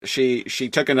she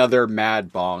took another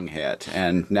mad bong hit,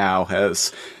 and now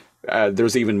has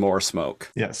there's even more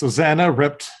smoke. Yeah, so Xana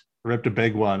ripped a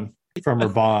big one from her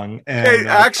bong It and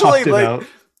actually, puffed it like, out.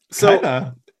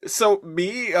 Kind so of.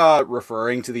 me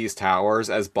referring to these towers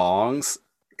as bongs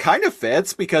kind of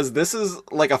fits because this is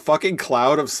like a fucking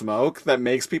cloud of smoke that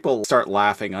makes people start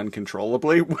laughing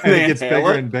uncontrollably when And it they gets inhale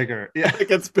bigger it. and bigger. Yeah, It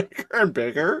gets bigger and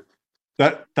bigger.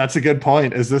 that's a good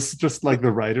point. Is this just like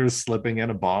the writers slipping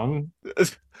in a bong Ca-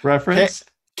 reference?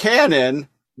 Canon,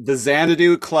 the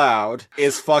Xanadu cloud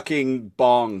is fucking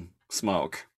bong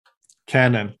smoke.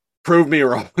 Canon. Prove me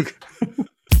wrong.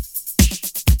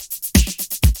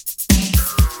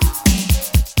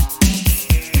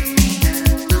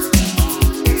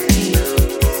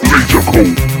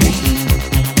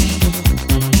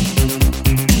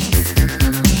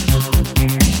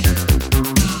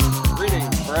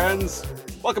 Greetings, friends.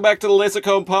 Welcome back to the LAZOR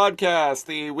podcast,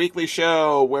 the weekly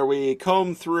show where we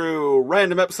comb through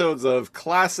random episodes of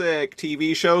classic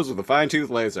TV shows with a fine-tooth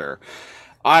laser.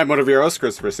 I'm one of your hosts,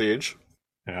 Christopher Siege.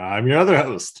 I'm your other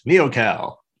host,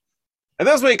 NeoCal. And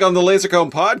this week on the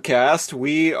LAZOR podcast,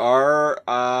 we are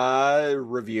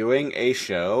reviewing a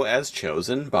show as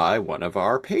chosen by one of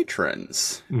our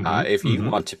patrons. If you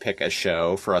want to pick a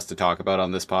show for us to talk about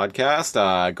on this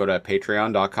podcast, go to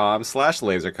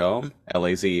patreon.com/lazorcomb,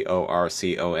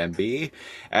 LAZORCOMB,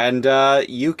 and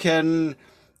you can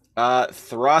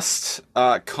thrust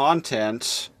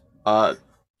content All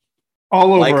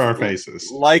like over our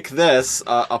faces. like this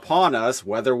upon us,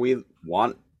 whether we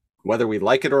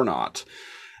like it or not.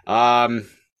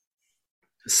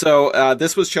 So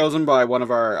this was chosen by one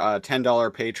of our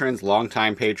 $10 patrons,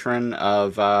 longtime patron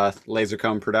of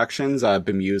LAZOR Productions,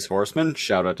 Bemuse Horseman.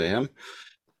 Shout out to him.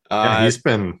 Yeah, he's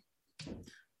been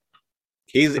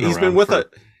He's been around with for it.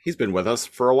 He's been with us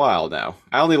for a while now.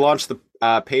 I only launched the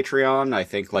Patreon, I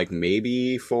think, like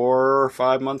maybe 4 or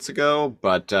 5 months ago,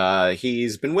 but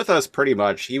he's been with us pretty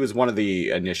much. He was one of the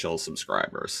initial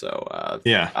subscribers, so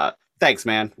yeah. thanks,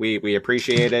 man. We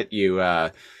appreciate it.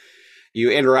 You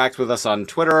interact with us on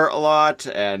Twitter a lot,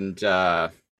 and yeah,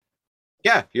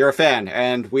 you're a fan,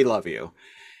 and we love you.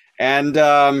 And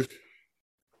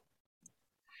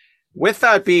with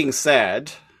that being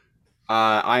said,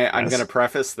 I'm Yes. going to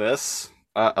preface this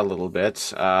a little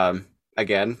bit.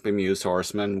 Again, Bemused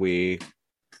Horseman, we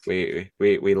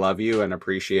love you and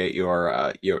appreciate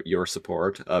your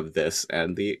support of this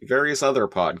and the various other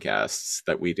podcasts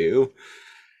that we do.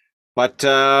 But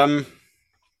I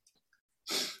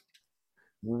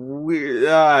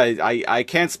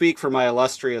can't speak for my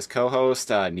illustrious co-host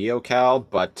NeoCal,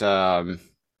 but I'm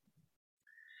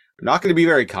not going to be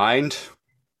very kind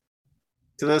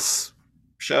to this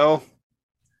show.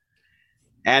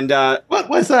 And What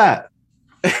was that?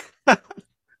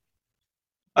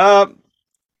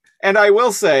 And I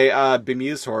will say,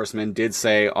 Bemused Horseman did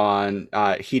say on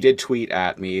he did tweet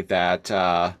at me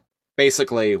that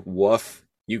basically, woof,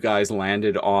 you guys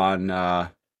landed on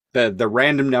the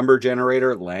random number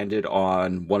generator landed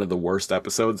on one of the worst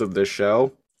episodes of this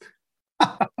show.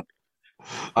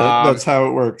 That's how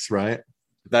it works, right?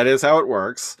 That is how it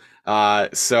works.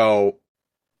 So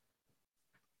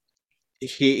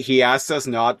he asked us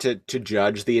not to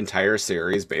judge the entire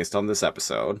series based on this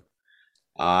episode.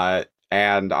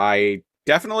 And I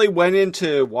definitely went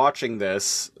into watching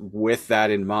this with that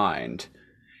in mind.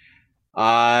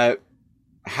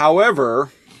 However,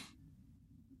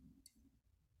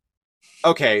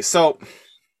 okay, so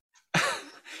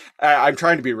I'm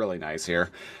trying to be really nice here.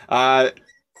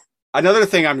 Another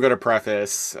thing I'm going to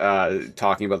preface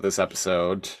talking about this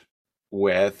episode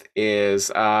with is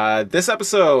this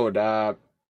episode.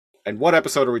 And what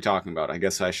episode are we talking about? I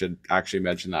guess I should actually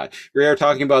mention that. We are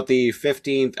talking about the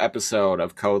 15th episode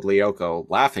of Code Lyoko,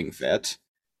 Laughing Fit.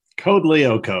 Code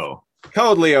Lyoko.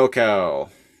 Code Lyoko.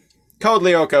 Code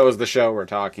Lyoko is the show we're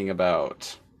talking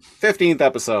about. 15th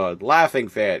episode, Laughing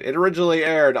Fit. It originally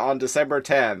aired on December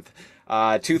 10th,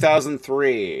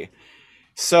 2003.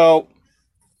 So,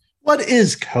 What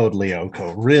is Code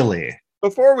Lyoko, really?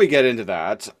 before we get into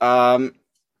that,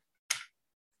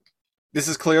 this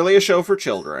is clearly a show for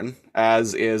children,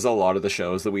 as is a lot of the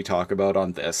shows that we talk about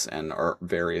on this and our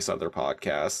various other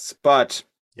podcasts. But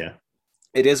yeah,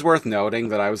 it is worth noting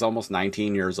that I was almost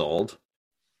 19 years old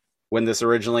when this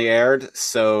originally aired,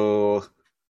 so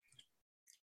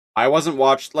I wasn't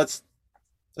let's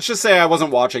just say I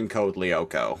wasn't watching Code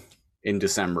Lyoko in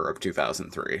December of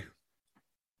 2003.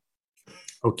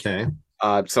 Okay.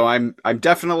 So I'm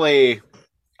definitely,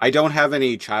 I don't have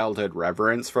any childhood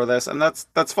reverence for this, and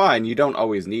that's fine. You don't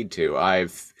always need to.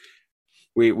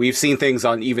 we've seen things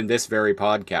on even this very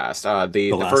podcast. The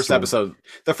The last first one. episode,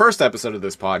 the first episode of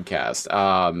this podcast.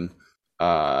 Uh,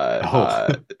 Oh,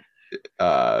 uh,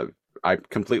 uh, I'm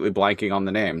completely blanking on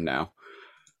the name now.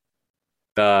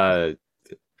 The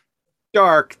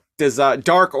Dark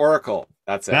Oracle.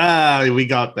 That's it. we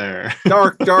got there.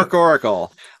 Dark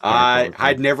Oracle. Dark I'd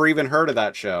Oracle. never even heard of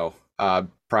that show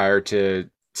prior to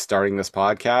starting this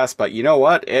podcast, but you know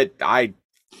what? I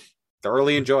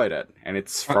thoroughly enjoyed it, and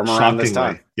it's from around this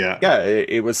time. Shockingly, yeah. Yeah,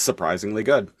 it was surprisingly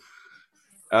good.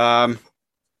 Um,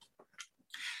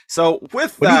 so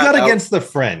with What do you that, got against the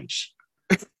French,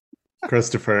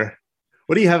 Christopher?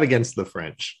 What do you have against the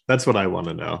French? That's what I want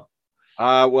to know.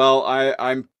 well,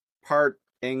 I'm part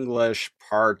English,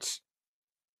 part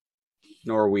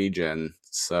Norwegian,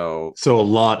 so So a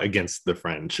lot against the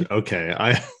French. Okay,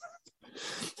 I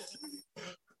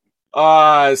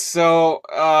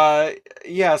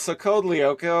yeah, so Code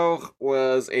Lyoko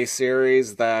was a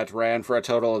series that ran for a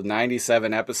total of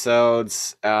 97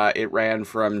 episodes. It ran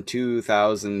from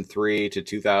 2003 to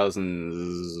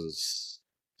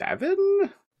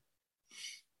 2007?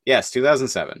 Yes,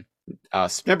 2007.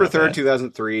 September not 3rd, bad.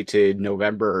 2003 to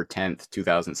November 10th,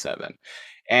 2007.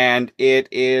 And it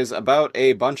is about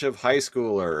a bunch of high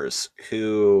schoolers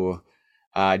who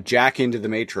jack into the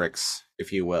Matrix,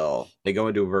 if you will. They go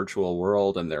into a virtual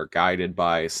world and they're guided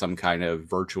by some kind of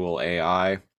virtual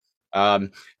AI.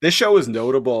 This show is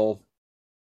notable.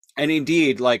 And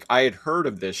indeed, like I had heard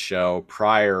of this show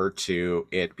prior to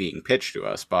it being pitched to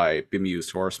us by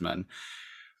Bemused Horseman.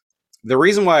 The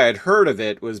reason why I'd heard of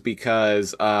it was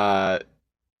because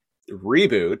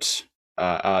Reboot,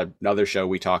 another show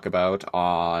we talk about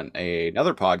on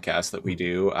another podcast that we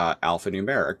do,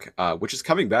 Alphanumeric, which is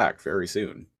coming back very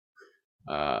soon.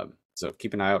 So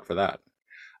keep an eye out for that.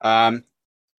 Um,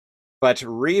 but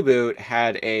Reboot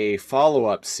had a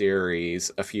follow-up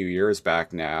series a few years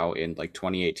back now in like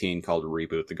 2018 called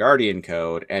Reboot the Guardian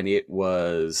Code, and it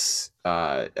was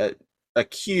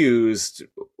accused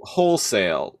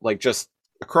wholesale, like just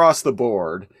across the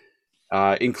board,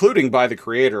 including by the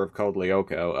creator of Code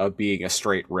Lyoko, of being a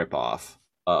straight ripoff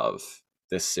of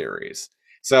this series.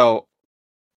 So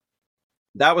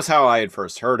that was how I had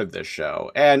first heard of this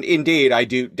show. And indeed, I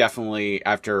do definitely,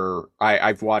 after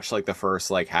I've watched like the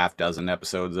first like half dozen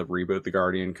episodes of Reboot the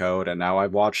Guardian Code, and now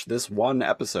I've watched this one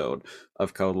episode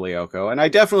of Code Lyoko, and I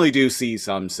definitely do see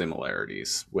some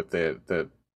similarities with the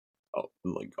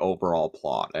like overall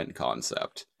plot and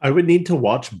concept. I would need to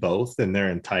watch both in their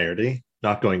entirety.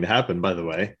 Not going to happen, by the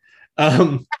way.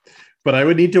 Um, but I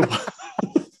would need to.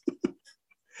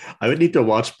 I would need to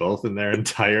watch both in their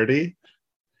entirety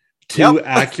to Yep.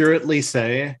 accurately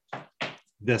say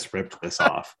this ripped this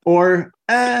off, or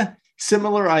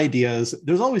similar ideas.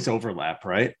 There's always overlap,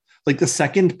 right? Like the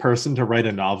second person to write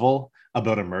a novel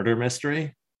about a murder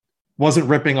mystery wasn't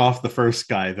ripping off the first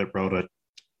guy that wrote it,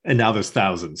 and now there's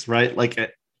thousands, right? Like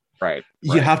Right.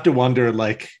 you have to wonder,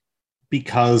 like,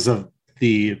 because of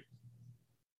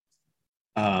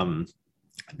um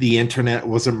the internet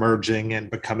was emerging and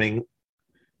becoming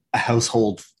a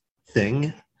household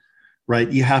thing, right?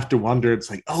 You have to wonder, it's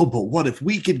like, oh, but what if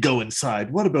we could go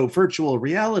inside? What about virtual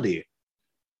reality?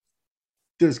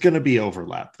 There's going to be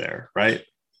overlap there, right?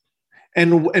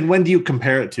 And when do you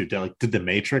compare it to? Did the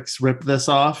Matrix rip this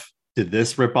off? Did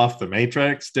this rip off the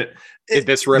Matrix? Did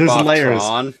this rip off layers.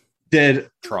 Tron? Did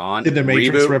Tron? the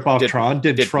Matrix Reboot? rip off Tron?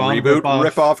 Did Tron Reboot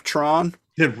rip off Tron?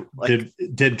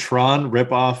 Did Tron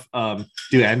rip off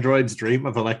Do Androids Dream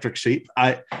of Electric Sheep?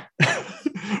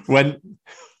 When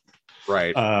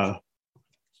right.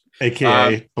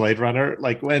 AKA Blade Runner,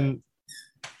 like when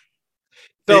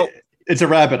so it's a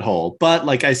rabbit hole, but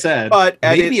like I said, but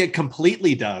maybe it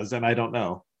completely does, and I don't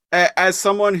know. As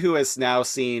someone who has now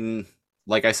seen,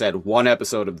 like I said, one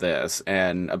episode of this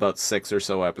and about 6 or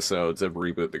so episodes of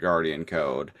Reboot the Guardian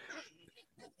Code,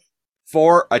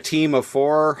 for a team of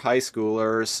 4 high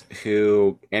schoolers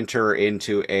who enter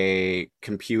into a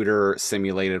computer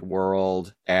simulated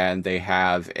world, and they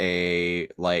have a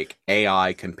like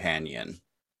AI companion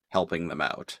helping them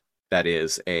out that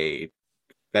is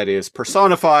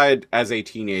personified as a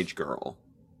teenage girl.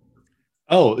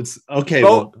 Oh, it's okay.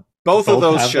 Both of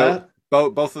those have shows that?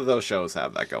 both of those shows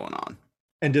have that going on.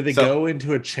 And do they go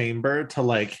into a chamber to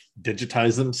like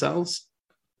digitize themselves?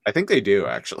 I think they do,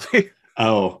 actually.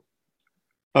 Oh,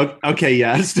 okay,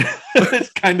 yeah.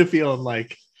 It's kind of feeling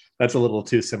like that's a little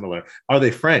too similar. Are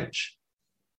they French?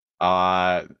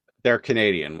 They're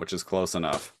Canadian, which is close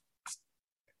enough.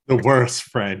 The worst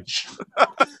French.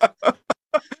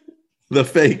 The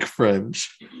fake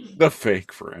French. The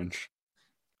fake French.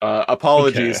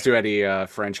 Apologies to any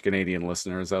French Canadian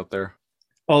listeners out there.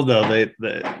 Although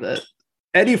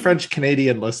any French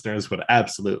Canadian listeners would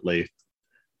absolutely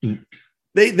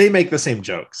they make the same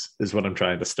jokes, is what I'm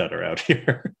trying to stutter out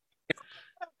here.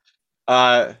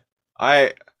 Uh,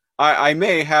 I, I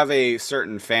may have a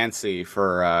certain fancy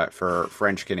for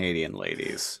French Canadian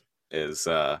ladies. Is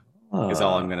all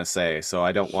I'm gonna say. So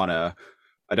I don't want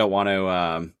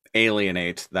to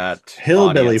alienate that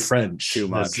Hillbilly audience French, too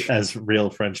much. as real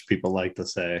French people like to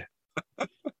say.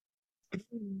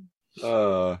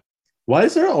 Uh, Why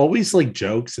is there always like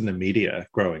jokes in the media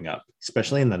growing up,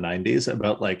 especially in the 90s,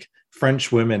 about like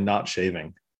French women not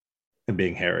shaving and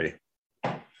being hairy?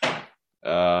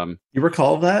 You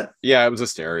recall that? yeah, it was a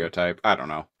stereotype. I don't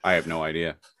know. I have no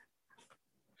idea.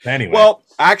 Anyway. Well,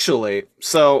 actually,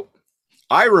 so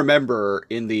I remember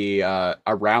in the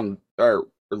around or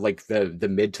like the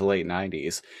mid to late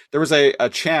 90s, there was a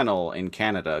channel in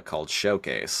Canada called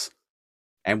Showcase.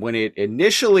 And when it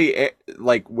initially,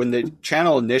 like when the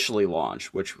channel initially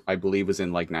launched, which I believe was in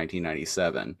like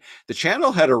 1997, the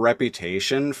channel had a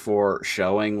reputation for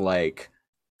showing like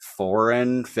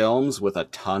foreign films with a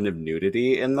ton of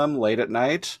nudity in them late at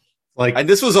night. Like And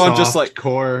this was on just like,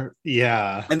 core,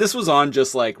 yeah. and this was on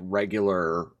just like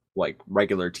regular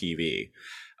TV.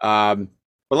 But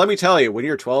let me tell you, when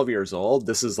you're 12 years old,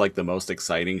 this is like the most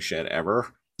exciting shit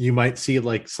ever. You might see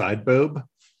like side boob.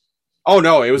 Oh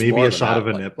no, it was maybe more a than shot that. of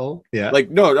a like, nipple. Yeah.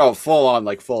 like no, full on,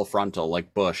 like full frontal,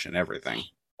 like bush and everything.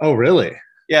 Oh, really?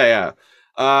 Yeah.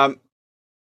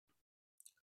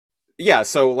 Yeah.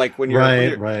 So like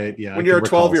Right. Yeah. when I you're can a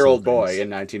recall 12-year-old some boy things. in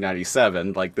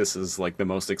 1997, like this is like the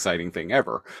most exciting thing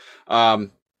ever. Um,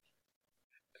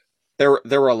 there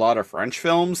were a lot of French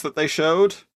films that they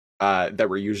showed that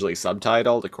were usually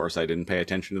subtitled. Of course, I didn't pay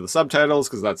attention to the subtitles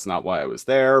because that's not why I was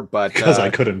there. But Because I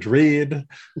couldn't read.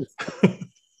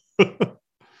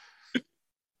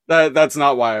 that's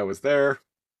not why I was there.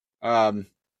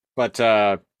 But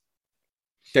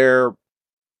they're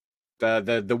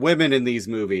the women in these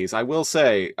movies, I will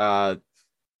say,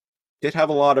 did have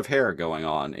a lot of hair going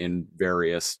on in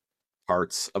various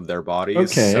parts of their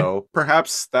bodies. Okay. So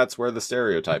perhaps that's where the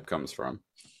stereotype comes from.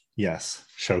 Yes.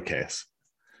 Showcase.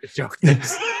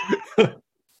 Showcase.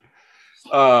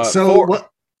 So what?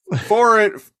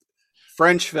 Foreign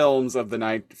French films of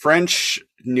the French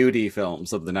nudie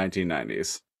films of the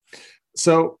 1990s.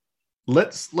 So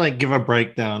let's like give a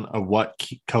breakdown of what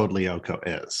Code Lyoko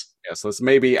is. Yes, let's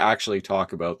maybe actually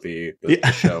talk about the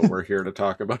show we're here to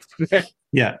talk about today.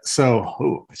 Yeah.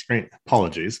 So, my screen.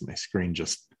 Apologies, my screen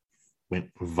just went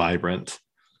vibrant.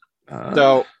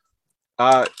 So,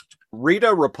 Rita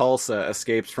Repulsa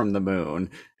escapes from the moon,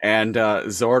 and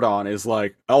Zordon is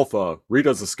like, "Alpha,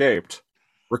 Rita's escaped.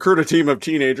 Recruit a team of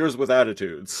teenagers with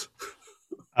attitudes."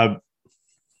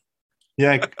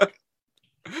 Yeah.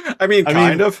 I mean,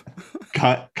 kind of.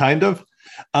 Kind of.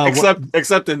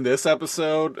 Except in this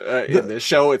episode, in this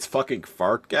show, it's fucking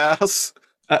fart gas.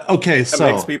 Okay, that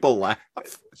makes people laugh.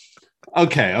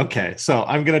 Okay. So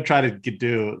I'm gonna try to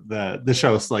do the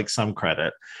show's like some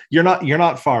credit. You're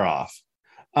not far off.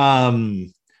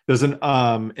 There's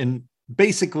in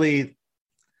basically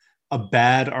a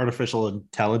bad artificial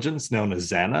intelligence known as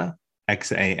Xana,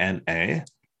 Xana.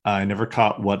 I never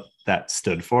caught what that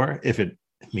stood for, if it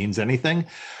means anything,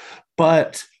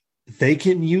 but they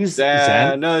can use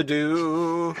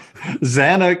Xanadu.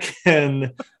 Xana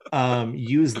can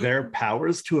use their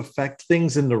powers to affect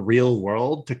things in the real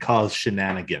world to cause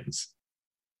shenanigans.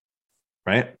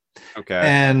 Right? Okay.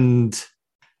 And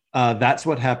that's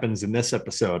what happens in this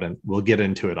episode, and we'll get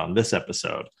into it on this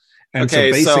episode. And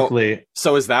okay, so basically,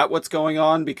 so is that what's going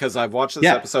on? Because I've watched this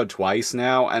episode twice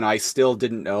now, and I still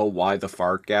didn't know why the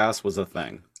fart gas was a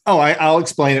thing. Oh, I'll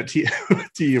explain it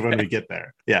to you when we get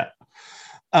there. Yeah.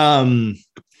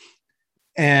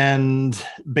 And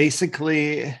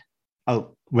basically,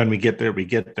 when we get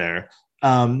there,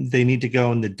 they need to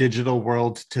go in the digital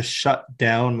world to shut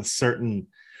down certain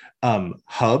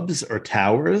hubs or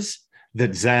towers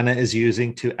that Xana is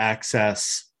using to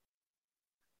access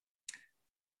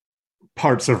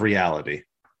parts of reality.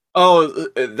 Oh,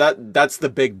 that's the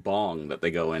big bong that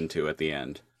they go into at the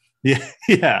end.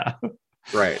 Yeah.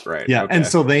 Right. Yeah, okay. And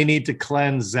so they need to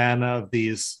cleanse Xana of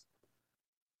these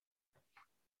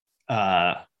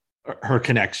their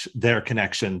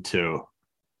connection to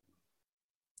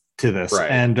this.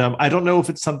 Right. And I don't know if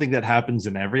it's something that happens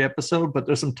in every episode, but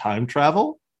there's some time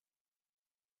travel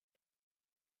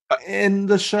in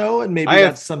the show, and maybe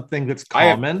that's something that's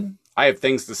common. I have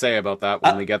things to say about that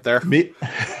when we get there.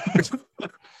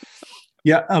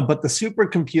 Yeah, but the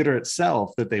supercomputer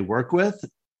itself that they work with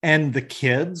and the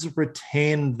kids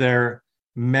retain their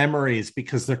memories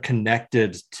because they're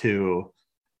connected to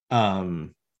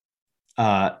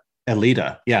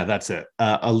Alita. Yeah, that's it.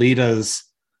 Alita's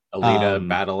Alita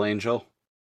Battle Angel.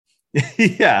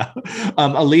 yeah.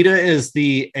 Alita is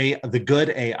the good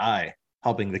AI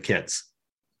helping the kids.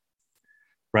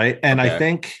 Right. And I Okay.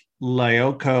 think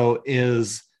Lyoko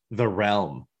is the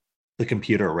realm, the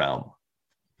computer realm.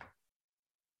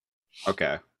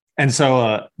 Okay. And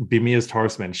so Bemused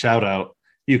Horseman, shout out.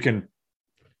 You can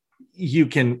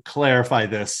clarify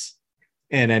this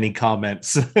in any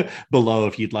comments below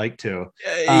if you'd like to.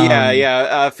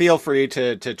 Yeah. Feel free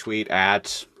to tweet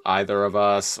at either of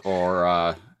us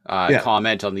or Yeah.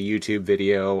 comment on the YouTube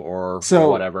video or So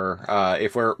whatever.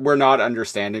 If we're not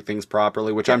understanding things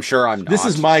properly, which I'm sure I'm this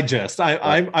is not. my gist. But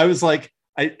I was like,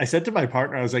 I said to my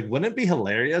partner, I was like, wouldn't it be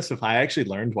hilarious if I actually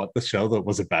learned what the show that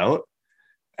was about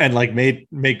and like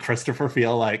made Christopher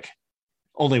feel like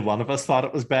only one of us thought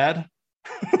it was bad?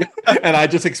 And I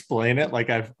just explain it like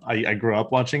I grew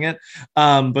up watching it.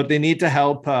 But they need to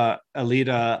help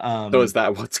Alita so is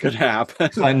that what's gonna happen?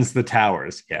 cleanse the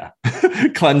towers. Yeah.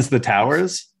 Cleanse the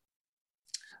towers.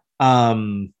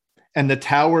 And the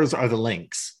towers are the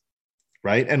links,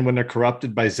 right? And when they're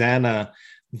corrupted by Xana,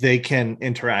 they can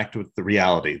interact with the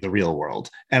reality, the real world.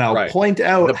 And I'll Right. point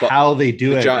out how they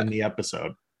do it in the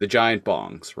episode. The giant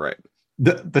bongs, right?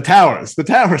 The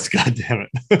towers, God damn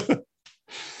it.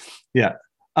 Yeah.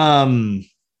 And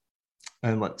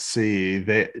let's see.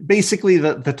 They basically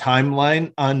the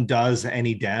timeline undoes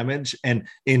any damage. And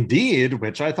indeed,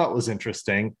 which I thought was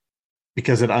interesting,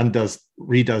 because it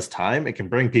redoes time, it can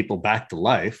bring people back to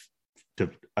life to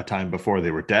a time before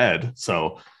they were dead.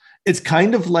 So it's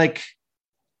kind of like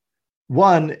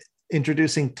one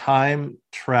introducing time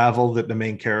travel that the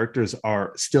main characters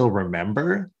are still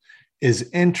remember is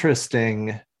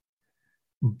interesting.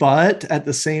 But at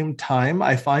the same time,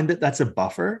 I find that that's a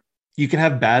buffer. You can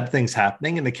have bad things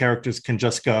happening and the characters can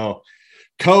just go,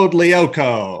 Code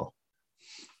Lyoko.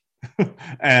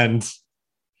 And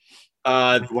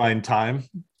rewind time.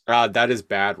 That is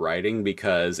bad writing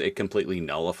because it completely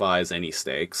nullifies any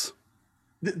stakes.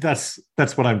 That's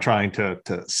what I'm trying to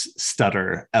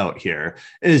stutter out here,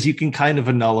 is you can kind of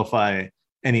nullify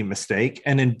any mistake.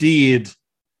 And indeed,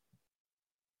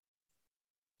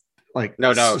 like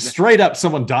straight up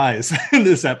someone dies in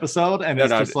this episode and it's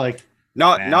just like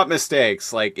not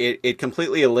mistakes, like it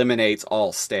completely eliminates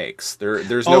all stakes.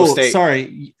 There's no stakes.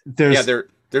 Sorry,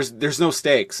 there's no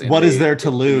stakes. What is there to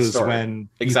lose when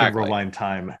you can rewind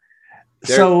time?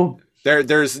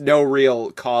 There's no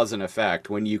real cause and effect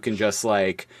when you can just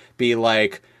like be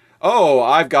like, oh,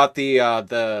 I've got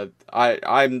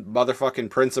I'm motherfucking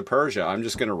Prince of Persia, I'm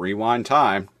just gonna rewind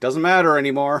time, doesn't matter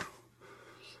anymore.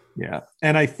 Yeah.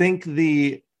 And I think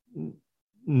the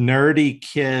nerdy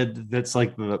kid that's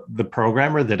like the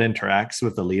programmer that interacts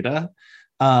with Alita,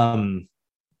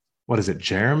 what is it,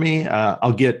 Jeremy?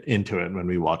 I'll get into it when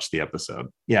we watch the episode.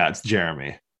 Yeah, it's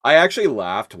Jeremy. I actually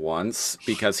laughed once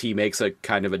because he makes a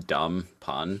kind of a dumb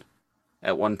pun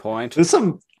at one point. There's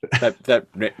some that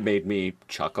made me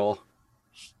chuckle.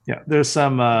 Yeah, there's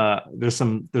some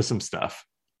stuff.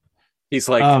 He's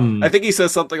like, I think he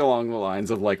says something along the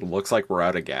lines of like, looks like we're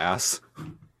out of gas.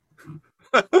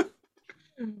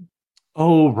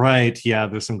 Oh, right. Yeah,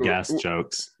 there's some gas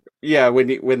jokes. Yeah,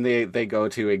 when they go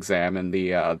to examine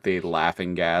the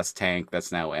laughing gas tank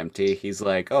that's now empty, he's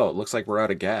like, oh, it looks like we're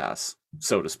out of gas,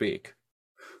 so to speak.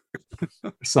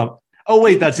 Oh,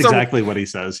 wait, that's exactly what he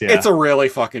says. Yeah. It's a really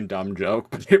fucking dumb joke,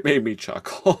 but it made me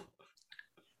chuckle.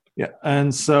 Yeah,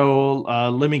 and so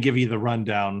let me give you the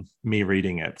rundown, me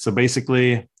reading it. So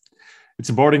basically, it's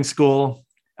a boarding school,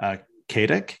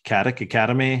 Caddick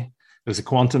Academy. There's a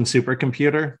quantum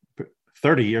supercomputer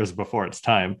 30 years before its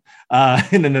time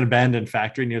in an abandoned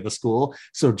factory near the school.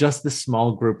 So just this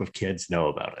small group of kids know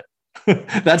about it.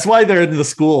 That's why they're in the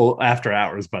school after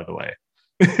hours, by the way.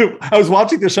 I was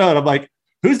watching the show and I'm like,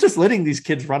 who's just letting these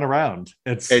kids run around?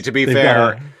 Hey, to be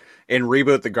fair, in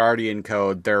Reboot the Guardian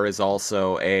Code, there is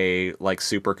also a like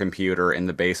supercomputer in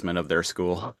the basement of their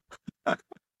school.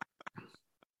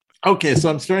 Okay, so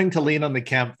I'm starting to lean on the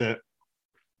camp that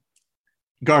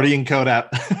Guardian Code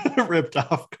app ripped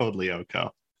off Code Lyoko.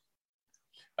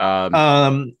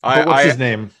 What's his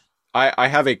name? I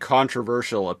have a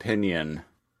controversial opinion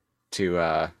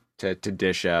to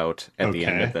dish out at the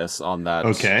end of this on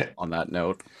that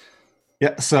note.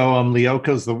 Yeah, so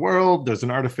Lyoko's the world. There's an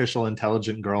artificial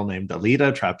intelligent girl named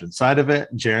Alita trapped inside of it.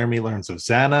 Jeremy learns of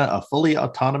Xana, a fully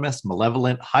autonomous,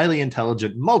 malevolent, highly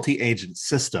intelligent, multi-agent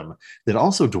system that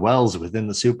also dwells within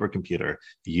the supercomputer.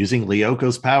 Using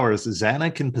Lyoko's powers,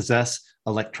 Xana can possess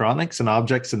electronics and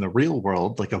objects in the real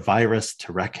world like a virus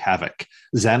to wreak havoc.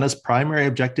 Xana's primary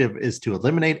objective is to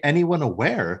eliminate anyone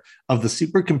aware of the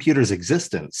supercomputer's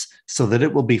existence so that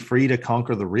it will be free to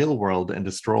conquer the real world and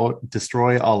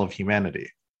destroy all of humanity.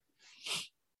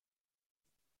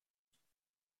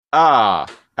 Ah,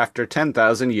 after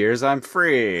 10,000 years, I'm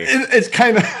free. It's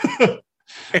kind of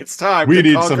It's time we to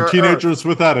need conquer some Earth. teenagers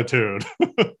with attitude.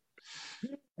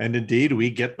 And indeed, we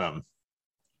get them.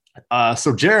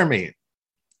 So Jeremy's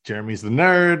the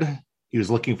nerd. He was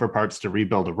looking for parts to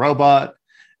rebuild a robot,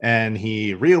 and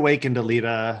he reawakened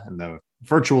Alita and the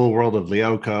virtual world of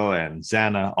Lyoko and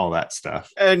Xana, all that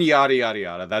stuff. And yada, yada,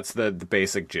 yada. That's the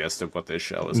basic gist of what this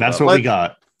show is And that's about. what we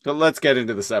got. So let's get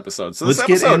into this episode. So let's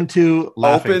get into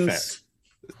Laughing Fit.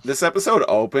 This episode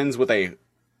opens with a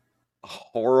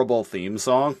horrible theme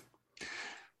song.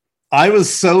 I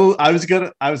was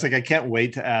like, I can't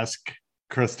wait to ask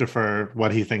Christopher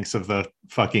what he thinks of the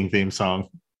fucking theme song.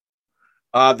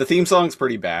 The theme song's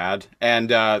pretty bad. And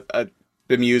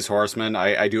Bemused Horseman,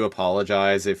 I do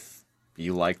apologize if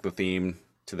you like the theme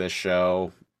to this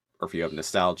show, or if you have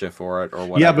nostalgia for it, or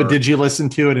whatever. Yeah, but did you listen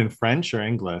to it in French or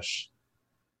English?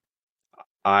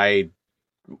 I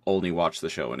only watched the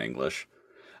show in English.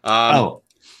 I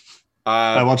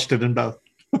watched it in both.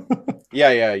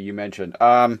 Yeah, you mentioned.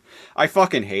 I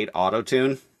fucking hate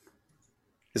autotune,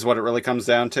 is what it really comes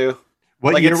down to.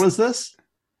 What year was this?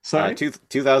 Sorry?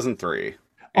 2003.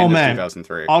 Oh, man.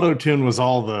 2003. Autotune was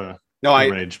all the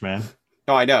rage, man.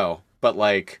 No, I know. But,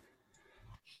 like...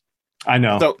 I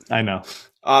know. So, I know.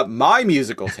 My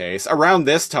musical taste, around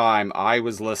this time, I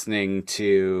was listening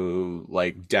to,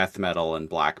 like, death metal and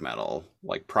black metal,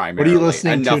 like, primarily. What are you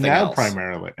listening to now, else.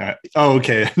 primarily?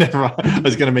 Okay. Never mind. I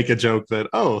was going to make a joke that,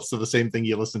 so the same thing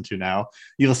you listen to now.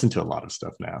 You listen to a lot of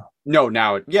stuff now. No,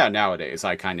 nowadays,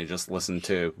 I kind of just listen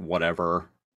to whatever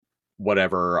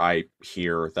I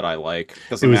hear that I like.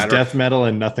 It was death metal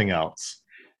and nothing else.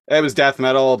 It was death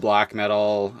metal, black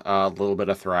metal, a little bit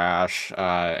of thrash,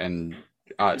 and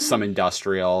some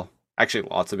industrial. Actually,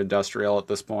 lots of industrial at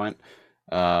this point.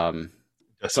 Some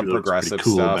progressive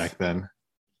cool stuff back then.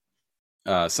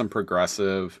 Some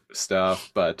progressive stuff,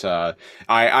 but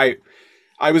I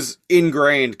was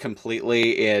ingrained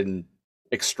completely in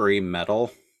extreme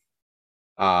metal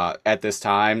at this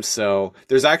time. So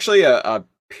there's actually a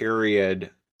period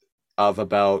of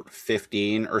about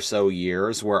 15 or so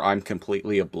years where I'm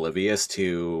completely oblivious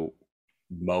to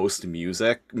most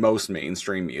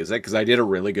mainstream music, because I did a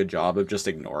really good job of just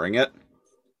ignoring it.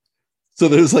 So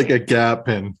there's like a gap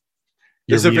in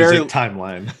your music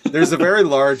timeline. There's a very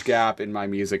large gap in my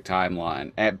music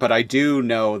timeline, but I do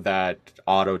know that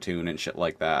autotune and shit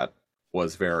like that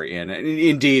was very in.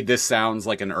 Indeed, this sounds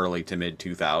like an early to mid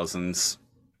 2000s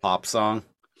pop song.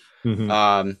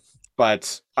 Mm-hmm.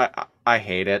 But I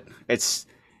hate it.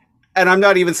 And I'm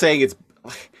not even saying it's,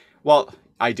 well,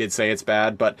 I did say it's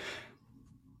bad, but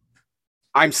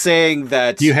I'm saying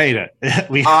that you hate it.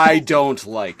 I don't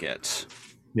like it.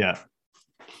 Yeah.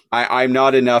 I'm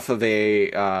not enough of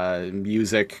a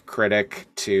music critic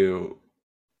to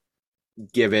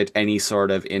give it any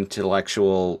sort of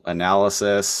intellectual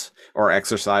analysis or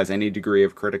exercise any degree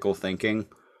of critical thinking.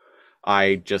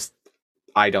 It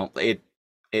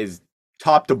is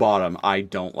top to bottom, I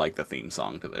don't like the theme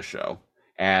song to this show.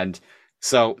 And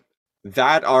so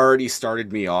that already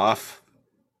started me off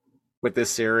with this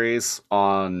series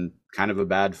on kind of a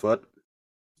bad foot.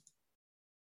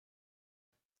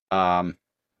 And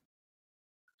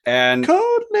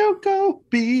Code Lyoko,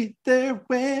 be there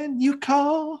when you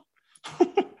call.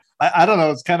 I don't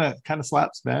know. It's kind of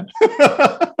slaps, man.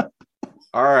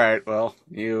 All right. Well,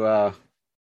 the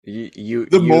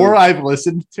more I've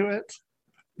listened to it,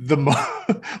 the more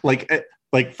like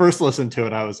first listen to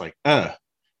it, I was like, and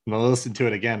I listened to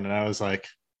it again, and I was like,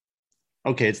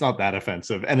 okay, it's not that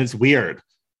offensive, and it's weird.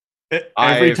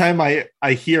 Every time I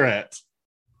hear it,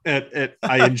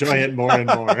 I enjoy it more and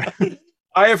more.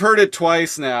 I have heard it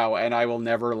twice now, and I will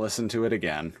never listen to it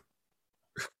again.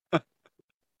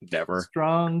 Never.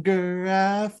 Stronger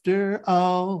after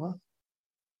all.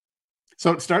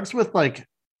 So it starts with like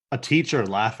a teacher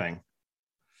laughing.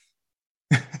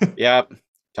 Yep.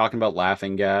 Talking about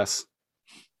laughing gas.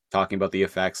 Talking about the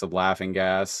effects of laughing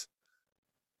gas.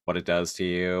 What it does to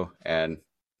you. And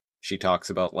she talks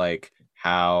about like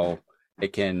how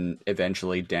it can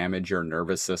eventually damage your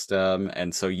nervous system,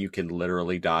 and so you can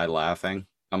literally die laughing.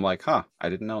 I'm like, I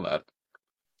didn't know that.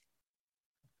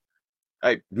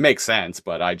 It makes sense,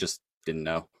 but I just didn't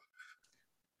know.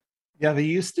 Yeah, they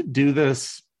used to do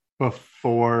this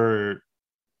before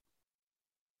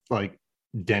like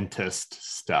dentist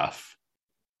stuff.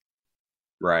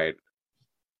 Right.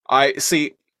 I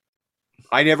see.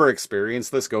 I never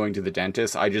experienced this going to the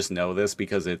dentist. I just know this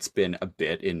because it's been a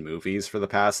bit in movies for the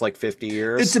past like 50 It's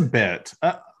years. a bit.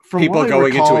 From what People I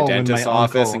going into a recall, when my dentist's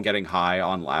office and uncle, getting high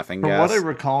on laughing from what I gas.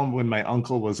 recall, when my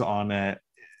uncle was on it,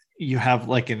 you have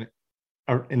like an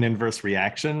inverse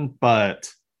reaction,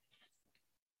 but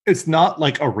it's not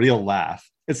like a real laugh.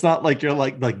 It's not like you're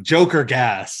like Joker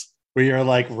gas, where you're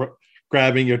like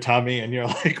grabbing your tummy and you're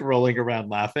like rolling around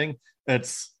laughing.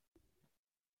 It's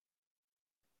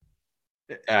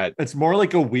Uh, it's more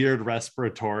like a weird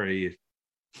respiratory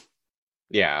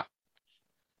yeah.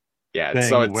 Yeah.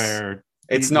 So thing where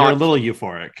it's you're a not little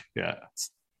euphoric. Yeah.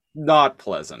 not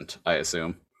pleasant, I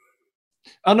assume.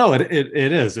 Oh no, it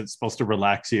is. It's supposed to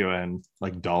relax you and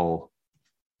like dull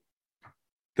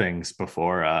things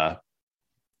before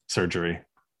surgery.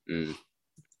 Mm.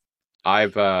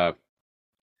 I've uh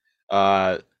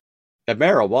the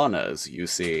marijuana, as you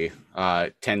see,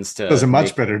 tends Does to a much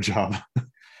make better job.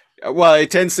 well, it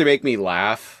tends to make me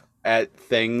laugh at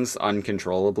things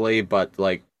uncontrollably, but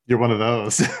like You're one of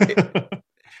those. it,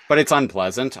 but it's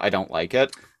unpleasant. I don't like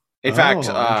it. In fact,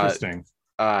 Oh, interesting.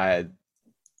 uh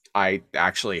I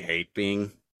actually hate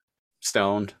being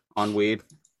stoned on weed.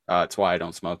 It's why I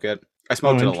don't smoke it. I Oh,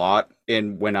 smoked it a lot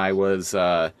in when I was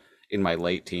in my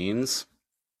late teens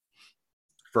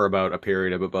for about a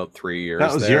period of about 3 years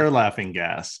that was your there. laughing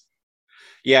gas.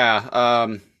 Yeah,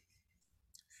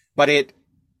 but it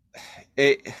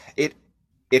it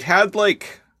it had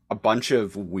like a bunch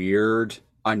of weird,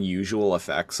 unusual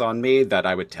effects on me that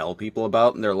I would tell people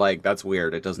about, and they're like, "That's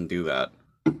weird. It doesn't do that.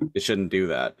 It shouldn't do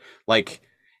that." Like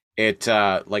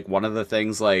like one of the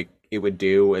things like it would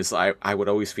do is I would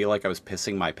always feel like I was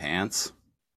pissing my pants,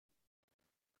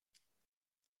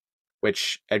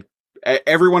 which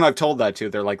everyone I've told that to,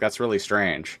 they're like, "That's really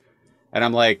strange," and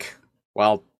I'm like,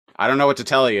 "Well, I don't know what to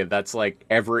tell you. That's like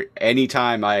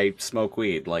anytime I smoke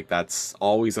weed, like that's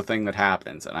always a thing that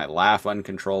happens, and I laugh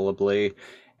uncontrollably,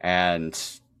 and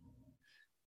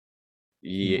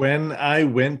yeah, When I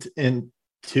went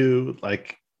into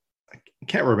like, I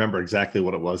can't remember exactly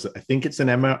what it was. I think it's an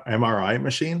MRI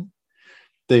machine.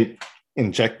 They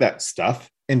inject that stuff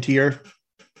into your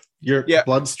yeah,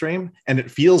 bloodstream, and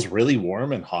it feels really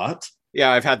warm and hot.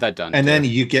 yeah, I've had that done And too. then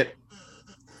you get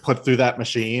put through that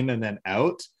machine and then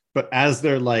out. But as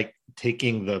they're like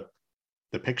taking the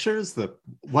pictures, the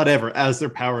whatever, as they're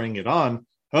powering it on,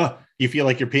 you feel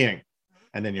like you're peeing,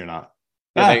 and then you're not.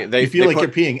 Yeah, You feel they like you're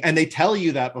put peeing, and they tell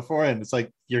you that beforehand. It's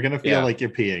like you're gonna feel yeah, like you're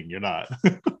peeing, you're not.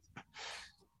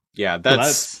 yeah. So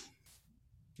That's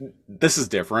that's this is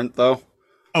different though.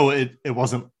 it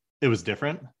wasn't, it was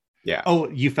different. Yeah. Oh,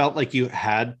 you felt like you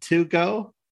had to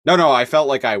go? No, I felt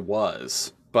like I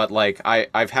was, but like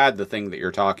I've had the thing that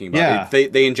you're talking about. Yeah.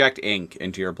 They inject ink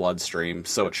into your bloodstream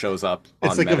so it shows up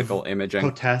It's on like medical imaging.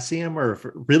 potassium or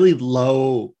really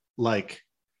low, like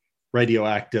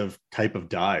radioactive type of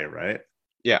dye, right?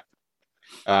 Yeah.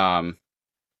 Um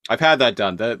I've had that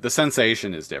done. The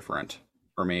sensation is different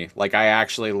for me. Like I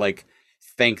actually like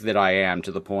think that I am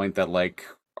to the point that like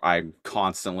I'm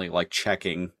constantly like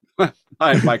checking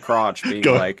my crotch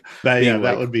Go that, yeah, being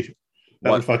like that would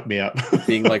what fuck me up.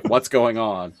 being like what's going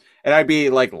on? And I'd be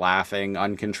like laughing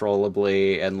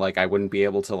uncontrollably and like I wouldn't be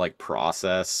able to like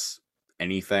process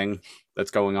anything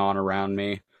that's going on around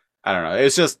me. I don't know.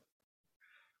 It's just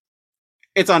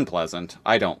it's unpleasant.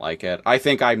 I don't like it. I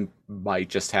think I might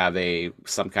just have a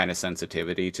some kind of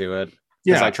sensitivity to it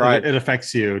because Yeah, it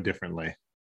affects you differently.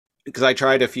 I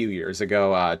tried a few years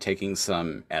ago taking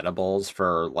some edibles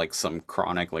for like some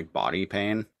chronic like body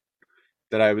pain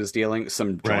that I was dealing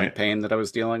some joint Right. pain that I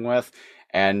was dealing with,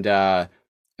 and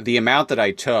the amount that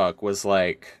I took was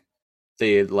like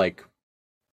the like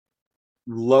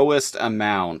lowest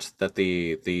amount that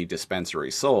the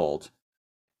dispensary sold,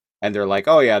 and they're like,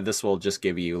 "Oh yeah, this will just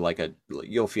give you like a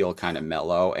you'll feel kind of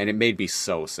mellow," and it made me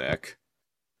so sick.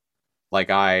 Like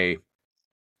I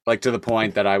like to the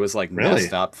point that I was like messed Really?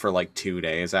 up for like 2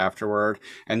 days afterward,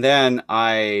 and then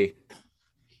I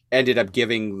ended up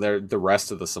giving the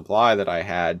rest of the supply that I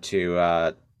had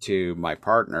to my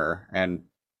partner, and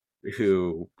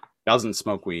who doesn't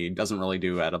smoke weed, doesn't really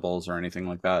do edibles or anything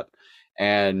like that,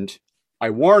 and I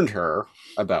warned her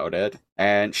about it,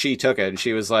 and she took it, and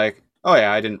she was like, "Oh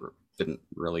yeah, I didn't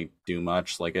really do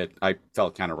much. Like it, I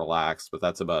felt kind of relaxed, but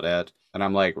that's about it." And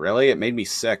I'm like, "Really? It made me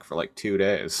sick for like 2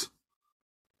 days."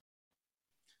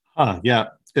 Yeah.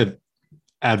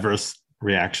 Adverse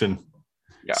reaction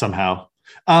Yeah. somehow.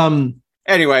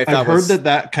 Anyway, I've that heard was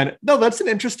that kind of, no, that's an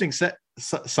interesting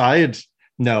side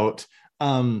note.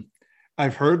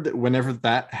 I've heard that whenever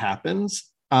that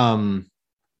happens, oh,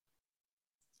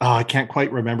 I can't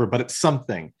quite remember, but it's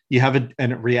something. you have a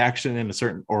reaction in a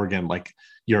certain organ, like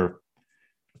your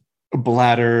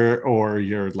bladder or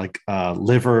your like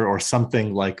liver or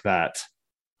something like that.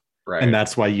 Right. And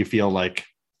that's why you feel like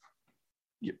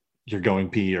you're going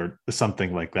pee or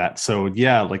something like that. So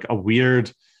yeah, like a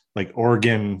weird like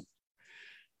organ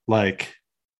like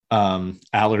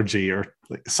allergy or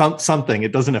like something,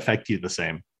 it doesn't affect you the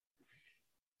same.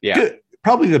 Yeah. Good.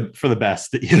 Probably for the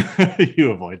best that you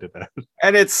you avoided that.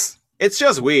 And it's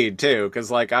just weed too,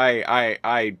 because like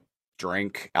I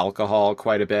drink alcohol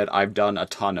quite a bit. I've done a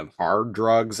ton of hard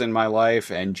drugs in my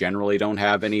life and generally don't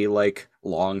have any like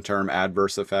long-term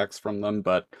adverse effects from them.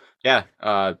 But yeah,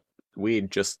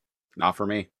 weed just not for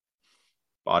me.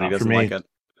 Body Not for doesn't like me. it.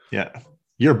 Yeah.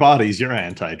 Your body's your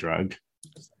anti-drug.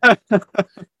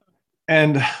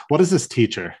 And what is this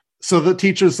teacher? So the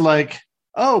teacher's like,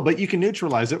 oh, but you can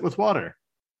neutralize it with water.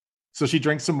 So she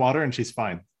drinks some water and she's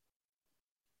fine.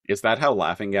 Is that how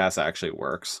laughing gas actually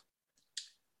works?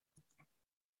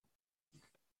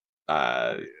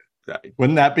 Uh,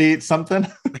 Wouldn't that be something?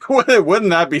 wouldn't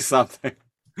that be something?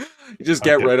 You just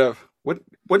get Okay. rid of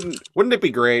wouldn't it be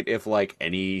great if like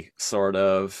any sort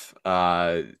of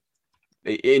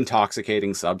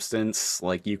intoxicating substance,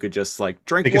 like you could just like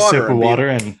drink Take a water sip of water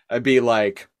and I'd be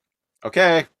like,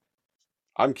 okay,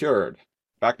 I'm cured,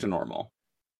 back to normal.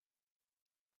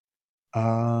 So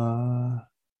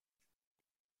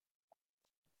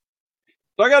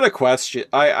I got a question.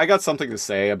 I got something to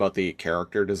say about the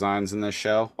character designs in this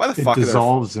show. it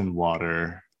dissolves in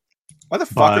water. Why the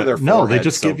fuck are their But no, they foreheads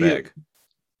just so give you big?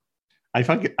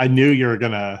 I knew you were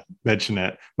gonna mention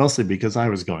it, mostly because I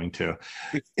was going to.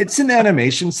 It's an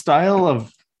animation style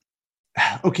of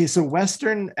okay, so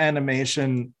Western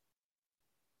animation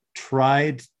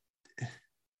tried.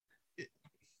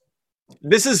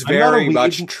 This is very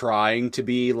much trying to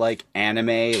be like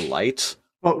anime light,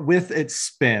 but with its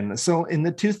spin. So in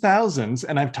the 2000s,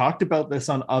 and I've talked about this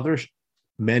on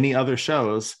many other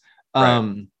shows,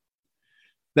 right?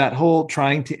 That whole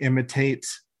trying to imitate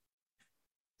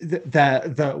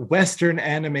the Western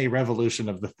anime revolution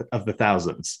of the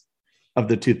thousands, of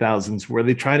the 2000s, where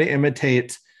they try to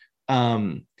imitate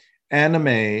anime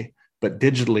but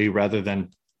digitally rather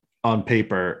than on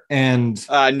paper. And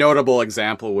a notable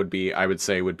example would be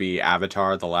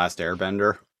Avatar: The Last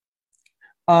Airbender.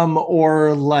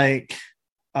 Or like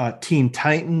Teen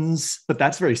Titans, but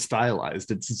that's very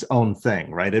stylized. It's its own thing,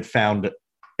 right? It found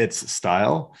its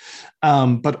style.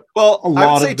 But well, a lot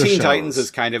I would say of the Teen shows, Titans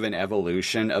is kind of an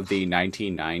evolution of the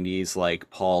 1990s, like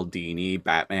Paul Dini,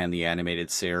 Batman the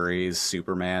Animated Series,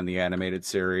 Superman the Animated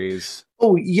Series.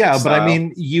 Oh yeah, style. but I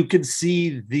mean, you could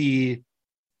see the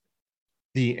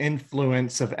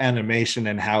influence of animation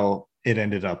and how it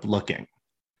ended up looking.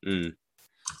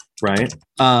 Right?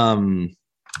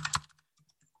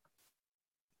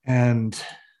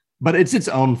 But it's its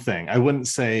own thing. I wouldn't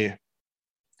say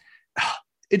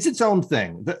it's its own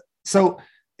thing. So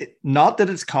not that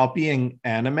it's copying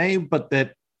anime, but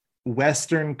that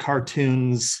Western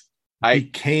cartoons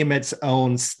became its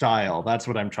own style. That's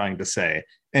what I'm trying to say.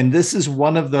 And this is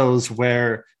one of those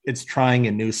where it's trying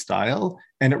a new style.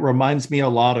 And it reminds me a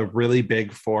lot of really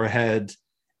big forehead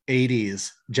 80s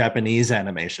Japanese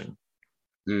animation.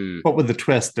 But with the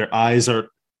twist, their eyes are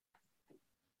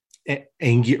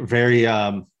very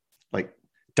like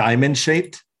diamond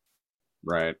shaped.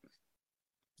 Right.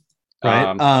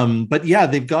 But yeah,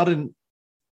 they've gotten,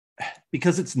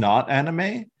 because it's not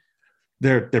anime,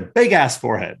 they're big ass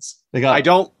foreheads. I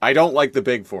don't like the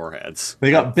big foreheads. They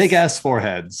got big ass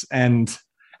foreheads, and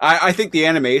I think the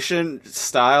animation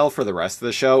style for the rest of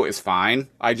the show is fine.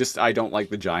 I don't like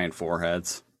the giant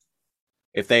foreheads.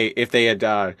 If they had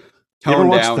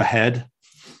toned down the head,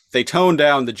 they toned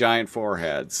down the giant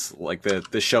foreheads, like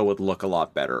the show would look a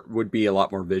lot better, would be a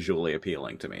lot more visually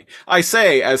appealing to me. I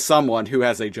say as someone who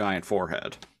has a giant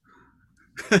forehead.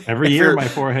 Every year my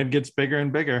forehead gets bigger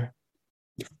and bigger.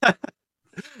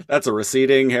 That's a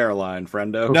receding hairline,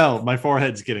 friendo. No, my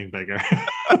forehead's getting bigger.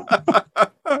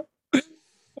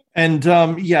 And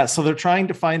yeah, so they're trying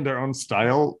to find their own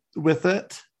style with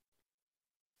it.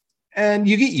 And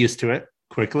you get used to it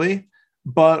quickly.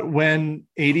 But when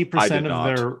 80%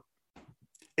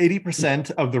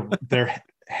 of their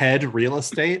head real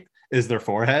estate is their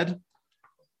forehead,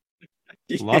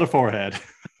 a lot of forehead.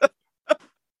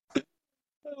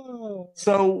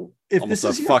 So if almost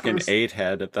this is a fucking first... 8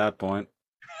 head at that point.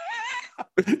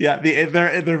 Yeah,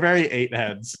 they're very 8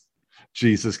 heads.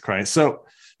 Jesus Christ. So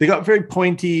they got very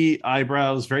pointy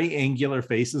eyebrows, very angular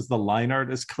faces. The line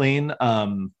art is clean.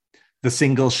 The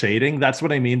single shading, that's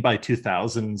what I mean by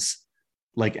 2000s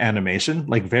like animation,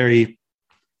 like very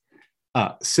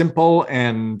simple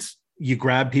and you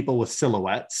grab people with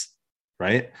silhouettes,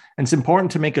 right? And it's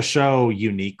important to make a show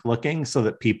unique looking so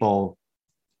that people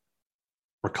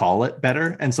recall it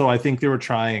better. And so I think they were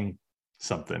trying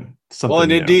something Well, and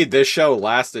new. indeed, this show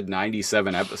lasted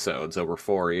 97 episodes over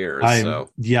 4 years.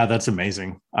 Yeah, that's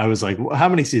amazing. I was like, how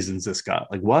many seasons this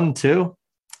got? Like 1, 2,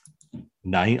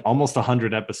 9, almost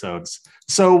 100 episodes.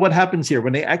 So what happens here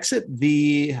when they exit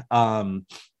the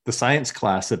science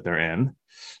class that they're in?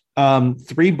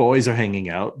 3 boys are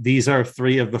hanging out. These are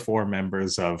 3 of the 4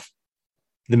 members of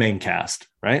the main cast,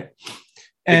 right?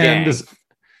 And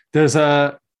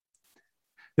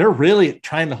they're really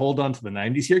trying to hold on to the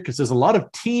 90s here because there's a lot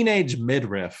of teenage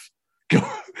midriff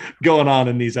going on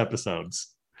in these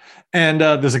episodes. And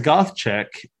there's a goth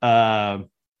chick hanging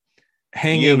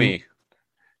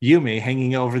Yumi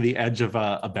hanging over the edge of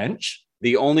a bench.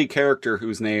 The only character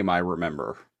whose name I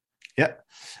remember. Yeah.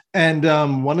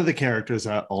 And one of the characters,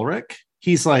 Ulrich,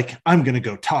 he's like, I'm going to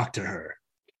go talk to her.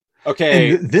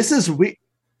 Okay. And there's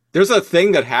a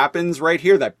thing that happens right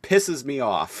here that pisses me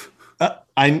off.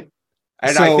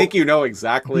 I think you know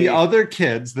exactly. The other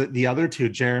kids, the other 2,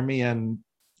 Jeremy and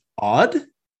Odd.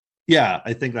 Yeah,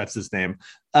 I think that's his name.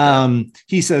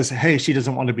 He says, hey, she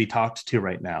doesn't want to be talked to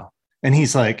right now. And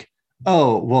he's like,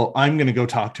 oh, well, I'm going to go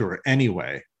talk to her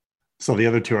anyway. So the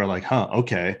other 2 are like, huh,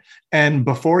 okay. And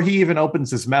before he even opens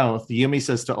his mouth, Yumi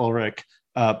says to Ulrich,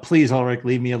 please, Ulrich,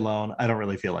 leave me alone. I don't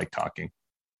really feel like talking.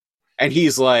 And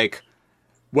he's like,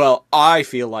 well, I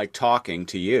feel like talking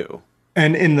to you.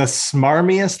 And in the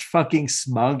smarmiest fucking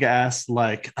smug ass,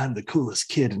 like, I'm the coolest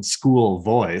kid in school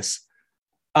voice,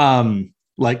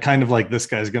 like kind of like this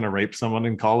guy's going to rape someone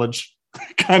in college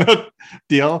kind of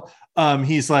deal.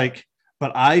 He's like,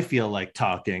 but I feel like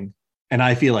talking, and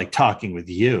I feel like talking with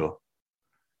you.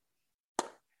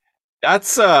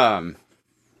 That's that's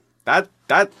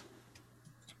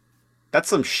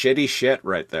some shitty shit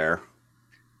right there.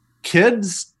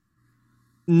 Kids,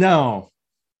 no.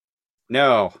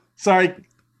 Sorry,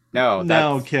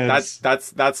 kids.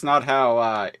 That's not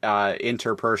how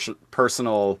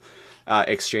interpersonal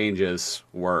exchanges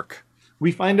work.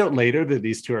 We find out later that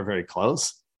these 2 are very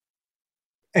close,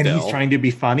 and Still. He's trying to be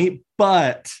funny,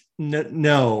 but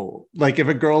no. Like if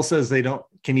a girl says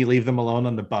can you leave them alone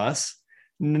on the bus?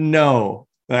 No,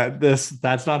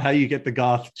 that's not how you get the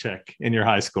goth chick in your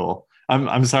high school.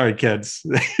 I'm sorry, kids.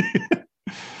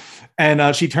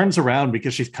 And she turns around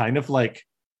because she's kind of like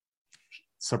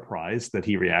surprised that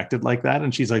he reacted like that.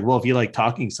 And she's like, well, if you like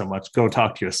talking so much, go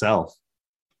talk to yourself.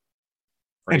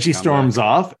 And she storms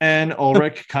off, and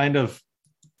Ulrich kind of,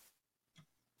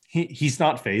 he's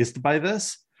not fazed by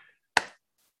this.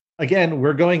 Again,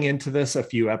 we're going into this a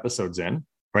few episodes in,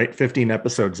 right? 15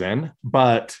 episodes in,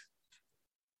 but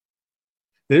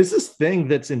there's this thing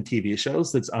that's in TV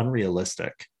shows that's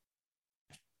unrealistic.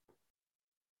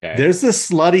 Okay. There's this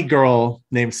slutty girl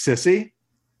named Sissy.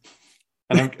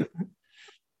 And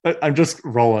I'm just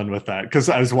rolling with that because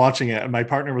I was watching it and my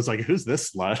partner was like, who's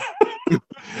this slut?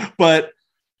 But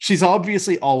she's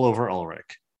obviously all over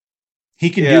Ulrich. He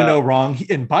can do no wrong.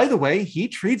 And by the way, he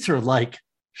treats her like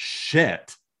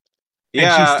shit.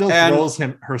 Yeah, and she still throws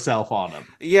herself on him.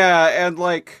 Yeah, and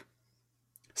like,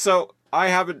 so I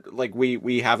haven't, like,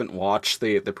 we haven't watched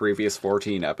the previous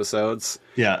 14 episodes.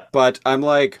 Yeah. But I'm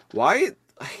like, why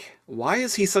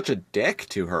is he such a dick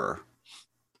to her?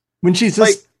 When she's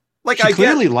just... Like she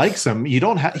clearly likes him.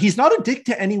 He's not a dick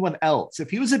to anyone else.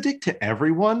 If he was a dick to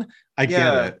everyone, I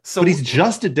get it. But he's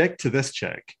just a dick to this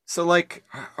chick. So like,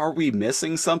 are we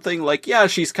missing something? Like, yeah,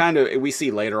 she's kind of, we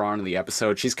see later on in the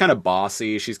episode, she's kind of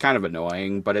bossy. She's kind of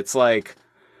annoying, but it's like,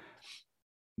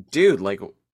 dude, like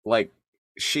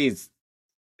she's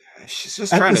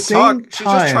just trying to talk. She's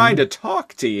just trying to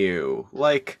talk to you.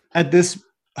 Like at this,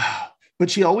 but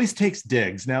she always takes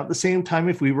digs. Now, at the same time,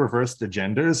 if we reversed the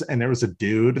genders and there was a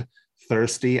dude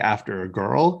thirsty after a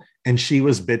girl and she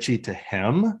was bitchy to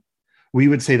him, we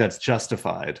would say that's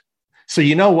justified. So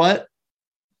you know what?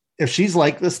 If she's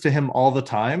like this to him all the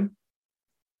time,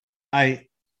 I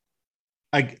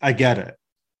get it.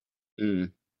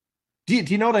 Mm. Do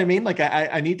you know what I mean? Like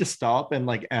I need to stop and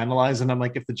like analyze. And I'm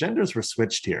like, if the genders were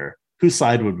switched here, whose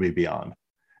side would we be on?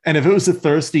 And if it was a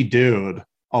thirsty dude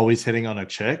always hitting on a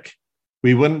chick,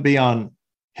 we wouldn't be on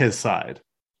his side.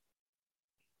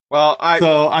 Well,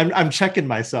 I'm checking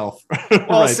myself.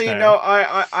 Well, right see, there. No,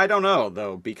 I don't know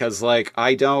though, because like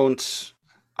I don't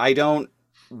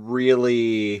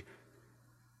really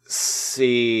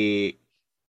see.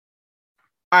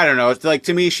 I don't know. It's like,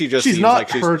 to me, she just seems like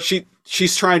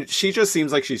she's trying. She just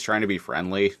seems like she's trying to be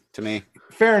friendly to me.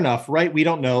 Fair enough, right? We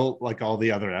don't know like all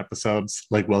the other episodes,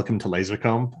 like Welcome to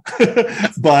Lasercomb,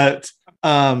 but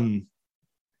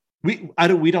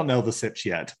we don't know the sitch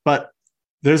yet, but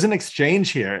there's an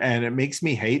exchange here, and it makes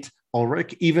me hate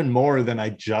Ulrich even more than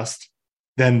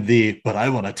but I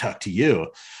want to talk to you.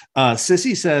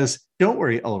 Sissy says, "Don't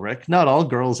worry, Ulrich. Not all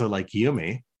girls are like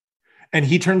Yumi." And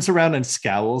he turns around and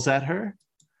scowls at her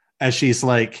as she's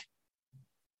like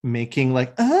making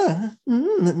like no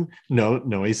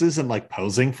noises and like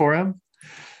posing for him.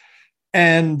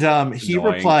 And he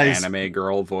Annoying replies, anime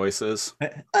girl voices.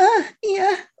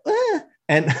 Yeah.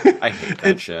 And I hate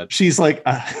that shit. She's like,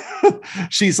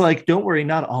 she's like, don't worry,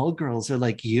 not all girls are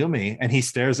like Yumi. And he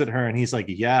stares at her and he's like,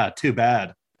 yeah, too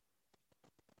bad.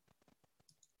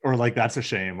 Or like, that's a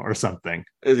shame or something.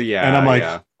 Yeah. And I'm like,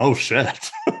 yeah. oh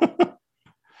shit.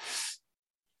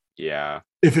 Yeah.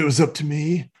 If it was up to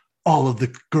me, all of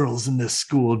the girls in this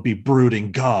school would be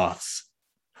brooding goths.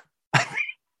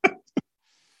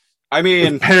 I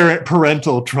mean, with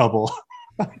parental trouble.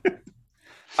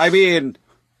 I mean,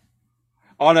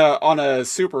 on a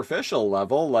superficial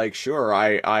level, like sure,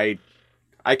 I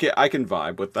can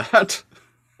vibe with that.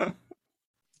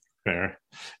 Fair.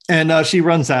 And she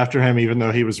runs after him, even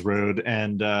though he was rude.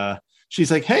 And she's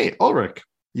like, "Hey, Ulrich,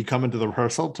 you coming to the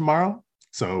rehearsal tomorrow?"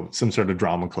 So some sort of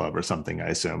drama club or something, I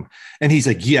assume. And he's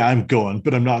like, "Yeah, I'm going,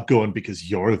 but I'm not going because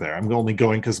you're there. I'm only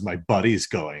going because my buddy's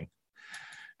going."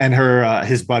 And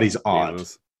his buddy's odd.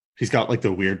 Jesus. He's got like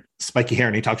the weird spiky hair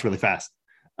and he talks really fast.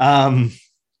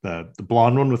 The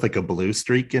blonde one with like a blue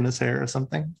streak in his hair or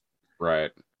something. Right.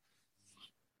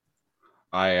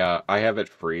 I have it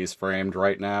freeze framed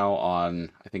right now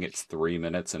on I think it's 3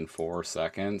 minutes and 4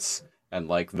 seconds, and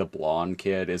like the blonde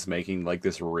kid is making like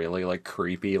this really like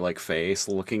creepy like face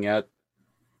looking at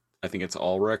I think it's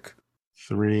Ulrich.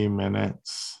 3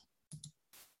 minutes.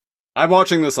 I'm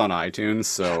watching this on iTunes,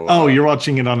 so Oh, you're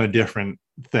watching it on a different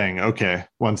thing. Okay,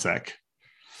 one sec.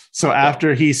 So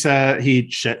after he said he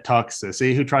shit talks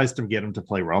Sissy, who tries to get him to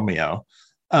play Romeo,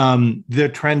 the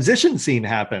transition scene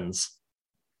happens.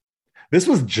 This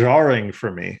was jarring for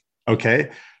me,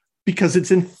 okay? Because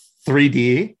it's in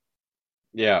 3D.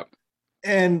 yeah.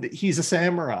 And he's a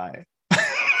samurai.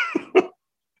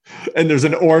 And there's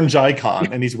an orange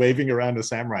icon, and he's waving around a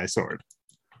samurai sword.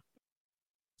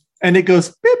 And it goes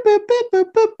beep, beep, beep,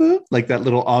 beep, beep, beep, like that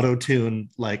little auto-tune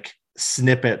like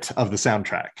snippet of the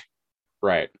soundtrack.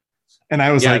 Right. And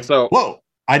I was like, so whoa,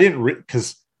 I didn't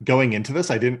because going into this,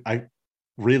 I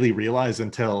really realized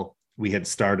until we had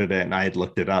started it and I had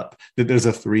looked it up that there's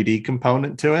a 3D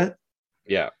component to it.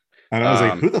 yeah. And I was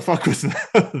like, who the fuck was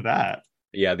that?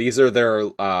 Yeah, these are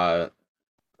their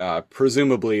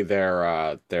presumably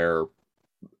their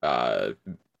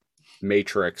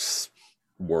Matrix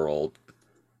world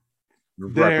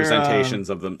representations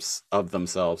of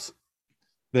themselves.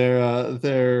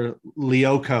 They're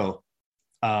Lyoko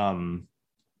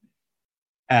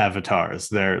avatars.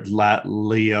 They're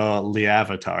Leo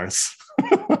avatars.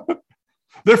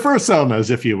 They're personas,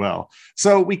 if you will.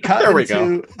 So we cut there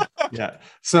into yeah.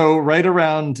 So right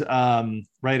around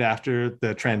right after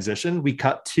the transition, we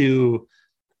cut to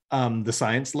the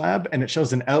science lab, and it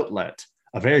shows an outlet,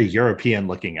 a very European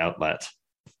looking outlet.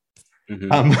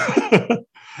 Mm-hmm.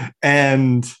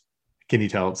 And can you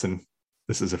tell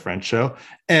this is a French show?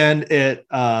 And it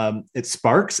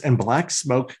sparks and black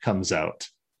smoke comes out,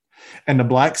 and the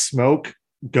black smoke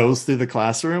goes through the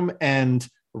classroom and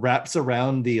wraps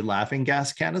around the laughing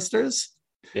gas canisters.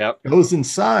 Yep. Goes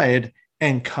inside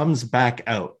and comes back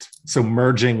out, so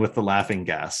merging with the laughing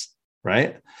gas,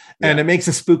 right? Yeah. And it makes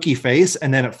a spooky face,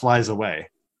 and then it flies away.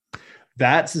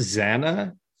 That's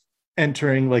Xana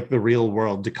entering like the real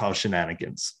world to cause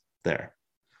shenanigans there.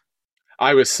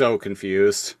 I was so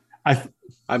confused.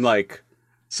 I'm like,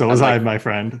 so was I, my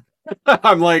friend.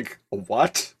 I'm like,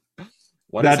 what?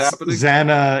 What is happening?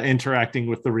 Xana interacting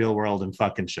with the real world and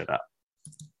fucking shit up.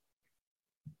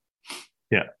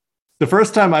 Yeah. The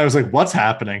first time I was like, what's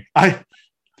happening?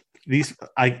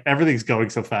 Everything's going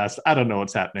so fast. I don't know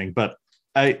what's happening, but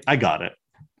I got it.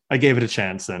 I gave it a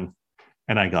chance and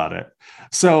I got it.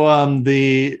 So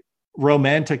the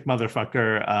romantic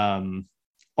motherfucker,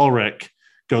 Ulrich,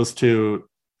 goes to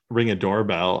ring a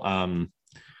doorbell.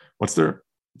 What's their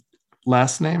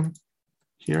last name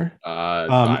here?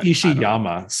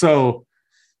 Ishiyama. So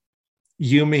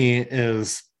Yumi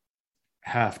is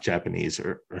half Japanese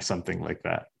or something like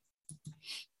that.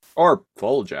 Or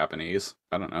full Japanese.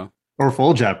 I don't know. Or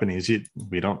full Japanese.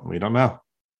 We don't know.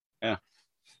 Yeah.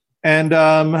 And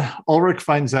Ulrich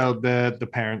finds out that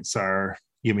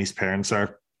Yumi's parents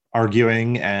are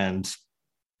arguing and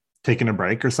taking a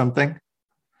break or something.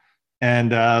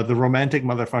 And the romantic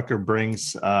motherfucker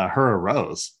brings her a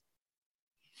rose.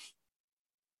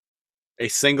 A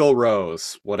single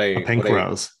rose. A pink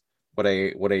rose. what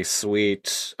a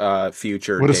sweet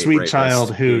future What a date sweet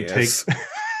child rapist who he takes. is.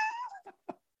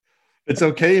 It's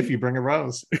okay if you bring a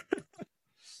rose.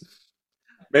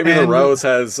 Maybe the And rose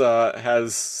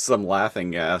has some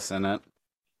laughing gas in it.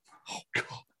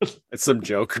 It's some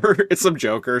Joker. It's some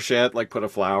Joker shit. Like put a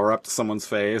flower up to someone's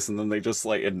face, and then they just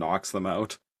like it knocks them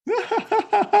out.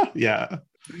 yeah.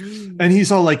 And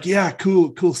he's all like, yeah,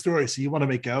 cool story. So you want to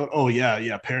make out? Oh, yeah,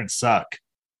 yeah, parents suck.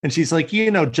 And she's like,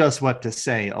 you know just what to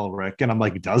say, Ulrich. And I'm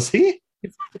like, does he?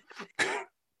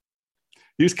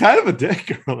 He was kind of a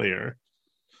dick earlier.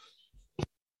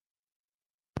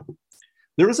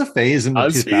 There was a phase in the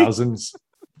Does he? 2000s.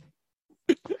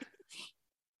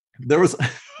 There was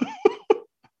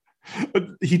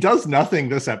he does nothing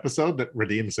this episode that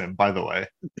redeems him, by the way.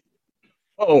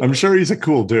 Oh, I'm sure he's a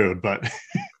cool dude, but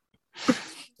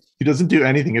he doesn't do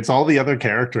anything. It's all the other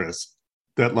characters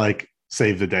that like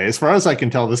save the day. As far as I can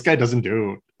tell, this guy doesn't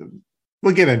do.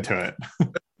 We'll get into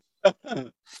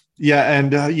it. Yeah,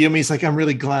 and Yumi's like, I'm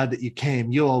really glad that you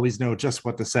came. You always know just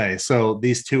what to say. So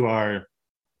these two are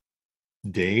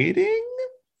dating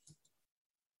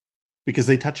because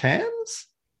they touch hands,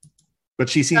 but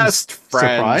she seems best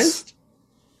friends.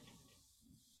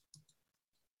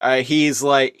 surprised. He's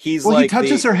Well, he like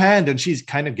touches the her hand and she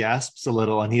kind of gasps a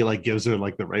little, and he like gives her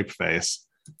like the rape face.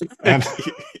 And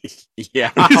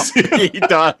yeah, you see he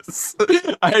does.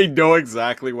 I know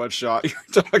exactly what shot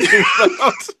you're talking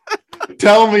about.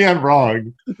 tell me I'm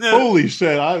wrong. Holy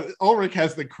shit! Ulrich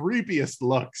has the creepiest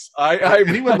looks.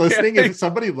 Anyone listening, if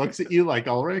somebody looks at you like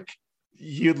Ulrich,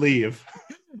 you'd leave.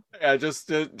 Yeah, just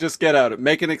get out.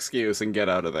 Make an excuse and get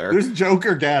out of there. There's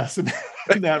Joker gas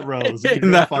in that rose.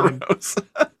 In that rose.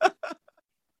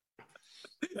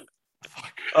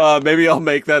 Maybe I'll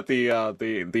make that the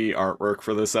artwork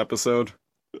for this episode.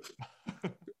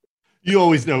 You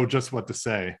always know just what to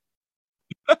say.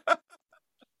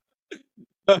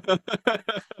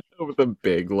 With a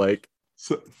big like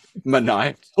So,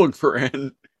 maniacal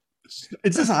grin.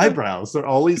 it's his eyebrows. They're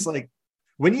always like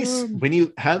when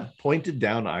you have pointed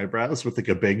down eyebrows with like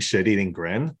a big shit-eating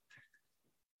grin.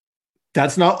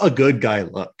 That's not a good guy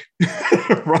look.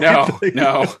 Right? No,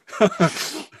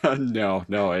 no.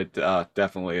 no, it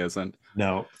definitely isn't.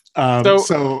 No.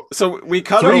 So we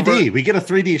cut 3D. over. We get a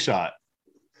 3D shot.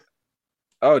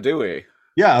 Oh, do we?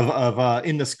 Yeah, of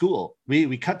in the school.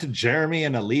 We cut to Jeremy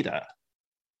and Alita.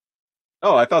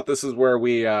 Oh, I thought this is where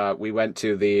we went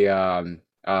to the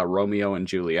Romeo and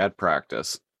Juliet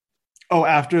practice. Oh,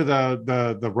 after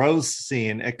the rose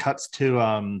scene, it cuts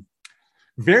to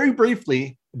very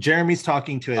briefly. Jeremy's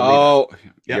talking to Alita. Oh,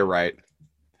 yep. You're right.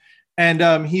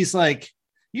 And he's like,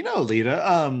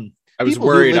 Alita. I was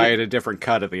worried I had a different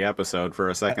cut of the episode for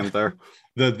a second there.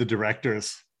 the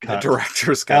director's cut. The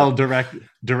director's cut.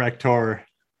 Director.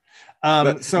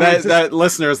 So that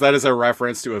listeners, that is a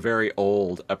reference to a very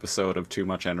old episode of Too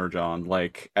Much Energon,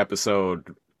 like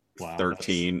episode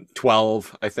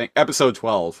 12, I think. Episode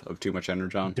 12 of Too Much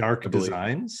Energon. Dark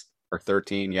Designs? Or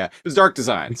 13, yeah. It was Dark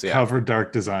Designs, yeah. Covered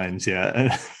Dark Designs,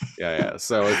 yeah. yeah.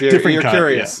 So if you're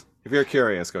curious, yeah. If you're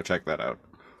curious, go check that out.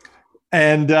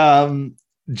 And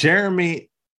Jeremy,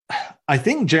 I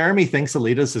think Jeremy thinks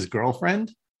Alita's his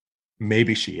girlfriend.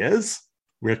 Maybe she is.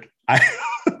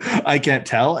 I can't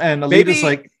tell. And Alita's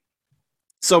like,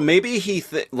 so maybe he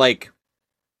like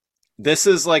this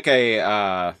is like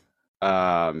a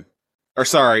or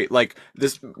sorry, like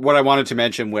this. What I wanted to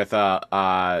mention with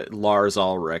Lars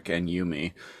Ulrich and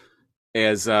Yumi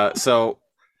is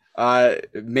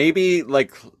maybe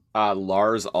like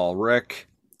Lars Ulrich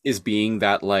is being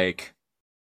that like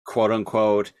quote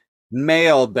unquote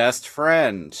male best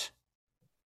friend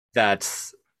that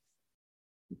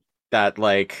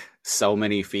like so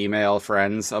many female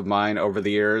friends of mine over the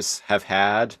years have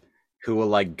had, who will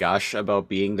like gush about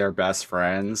being their best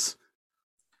friends.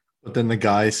 But then the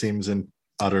guy seems in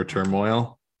utter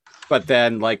turmoil. But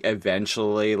then like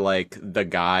eventually like the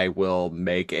guy will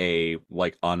make a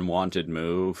like unwanted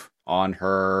move on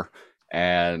her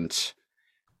and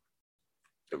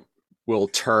will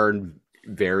turn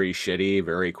very shitty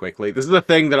very quickly. This is a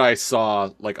thing that I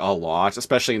saw like a lot,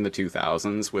 especially in the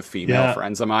 2000s with female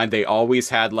friends of mine. They always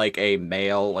had like a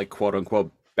male like quote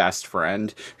unquote best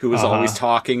friend who was always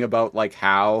talking about like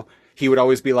how he would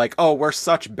always be like, oh, we're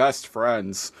such best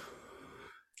friends.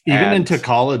 Even into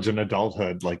college and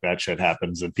adulthood, like that shit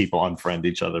happens and people unfriend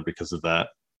each other because of that.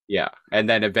 Yeah. And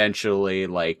then eventually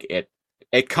like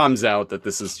it comes out that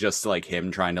this is just like him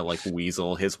trying to like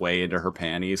weasel his way into her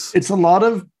panties. It's a lot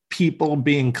of people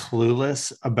being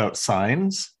clueless about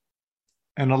signs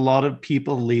and a lot of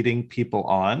people leading people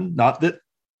on. Not that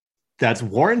that's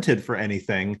warranted for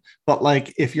anything, but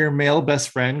like if your male best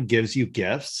friend gives you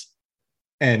gifts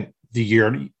and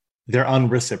they're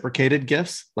unreciprocated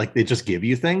gifts, like they just give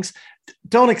you things,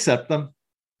 don't accept them,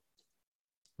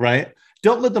 right?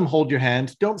 Don't let them hold your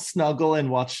hand. Don't snuggle and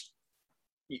watch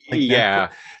like Yeah.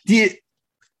 Netflix. Do you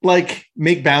like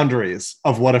make boundaries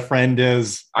of what a friend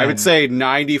is? I would say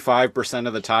 95%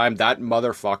 of the time that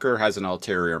motherfucker has an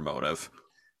ulterior motive.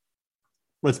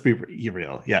 Let's be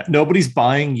real. Yeah. Nobody's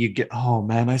buying you get. Oh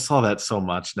man, I saw that so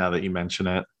much now that you mention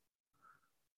it.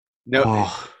 No,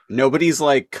 Oh, nobody's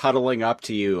like cuddling up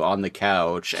to you on the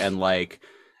couch and like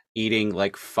eating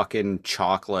like fucking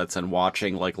chocolates and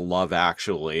watching like Love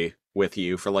Actually with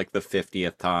you for like the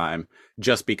 50th time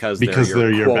just because they're because your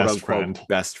they're your quote best unquote friend.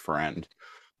 best friend.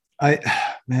 I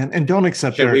man, and don't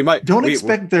accept Shit, we their might don't we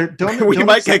expect their we don't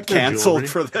might get accept their canceled jewelry.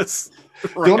 for this.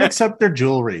 Don't Right? accept their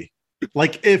jewelry.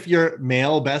 Like if your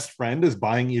male best friend is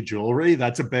buying you jewelry,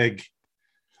 that's a big.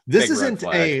 This Big red isn't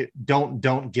flag. a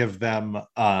don't give them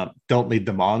don't lead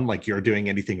them on like you're doing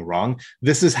anything wrong.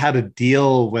 This is how to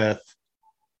deal with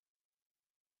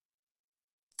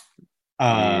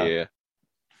uh Yeah.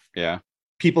 Yeah.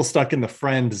 people stuck in the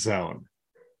friend zone,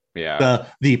 Yeah.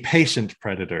 the patient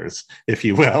predators, if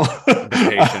you will. The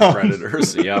patient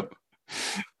predators. Yep.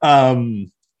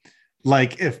 um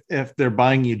like if they're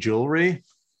buying you jewelry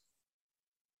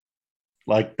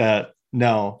like that,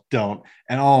 no, don't.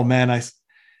 And oh man, I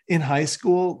in high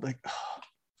school, like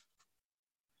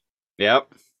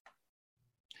Yep.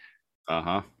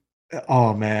 Uh-huh.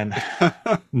 oh man,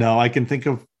 no, I can think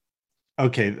of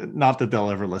okay, not that they'll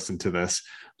ever listen to this.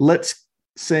 Let's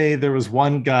say there was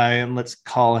one guy, and let's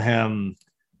call him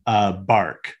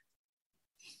Bark,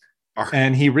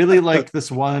 and he really liked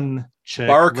this one chick.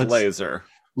 Bark Laser.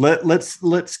 Let's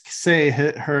say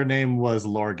her name was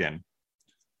Lorgan,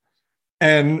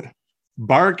 and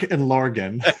Bark and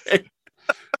Lorgan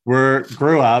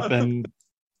grew up, and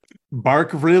Bark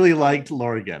really liked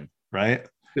Lorgan, right?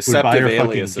 Would buy Deceptive her fucking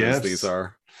aliases gifts. these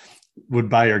are. Would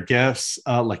buy her gifts,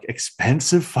 like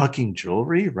expensive fucking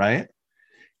jewelry, right?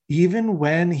 Even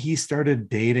when he started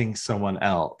dating someone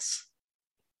else.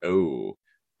 Oh.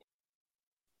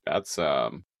 That's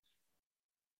And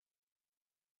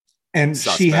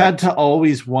suspect. she had to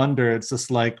always wonder, it's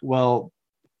just like, well,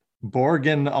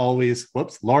 Lorgan always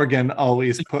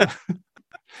put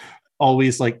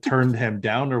always like turned him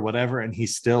down or whatever, and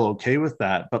he's still okay with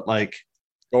that. But like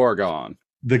Oregon.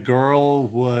 the girl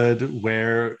would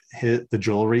wear the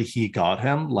jewelry he got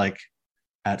him like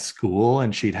at school,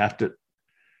 and she'd have to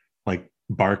like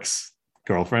Bark's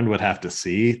girlfriend would have to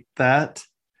see that.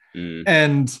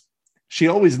 And she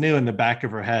always knew in the back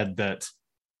of her head that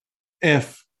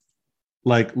if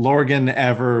like Lorgan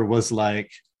ever was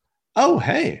like, oh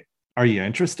hey, are you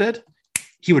interested,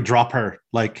 he would drop her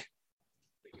like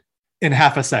in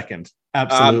half a second.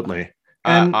 Absolutely.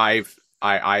 And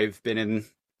I've been in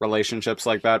relationships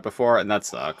like that before, and that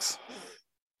sucks.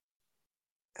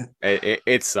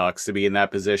 It sucks to be in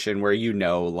that position where you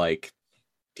know, like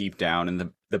deep down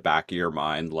in the back of your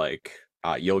mind, like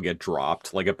you'll get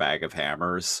dropped like a bag of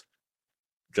hammers.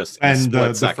 Just and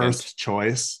the first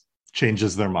choice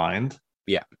changes their mind.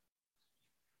 Yeah,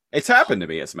 it's happened to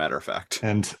me, as a matter of fact.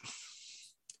 And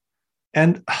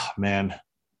oh, man,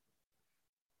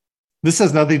 this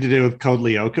has nothing to do with Code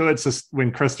Lyoko. It's just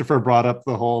when Christopher brought up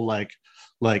the whole like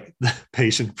the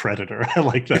patient predator. I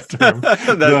like that term.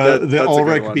 the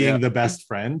Ulrich being the best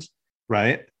friend,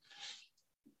 right?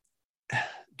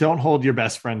 Don't hold your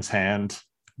best friend's hand.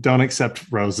 Don't accept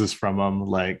roses from them.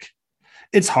 Like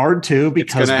it's hard to,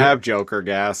 because it's gonna have Joker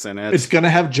gas in it. It's gonna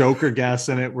have Joker gas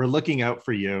in it. We're looking out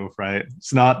for you, right?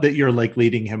 It's not that you're like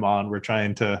leading him on. We're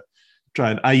trying.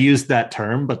 I used that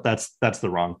term, but that's the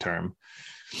wrong term.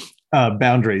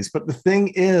 Boundaries. But the thing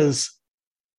is,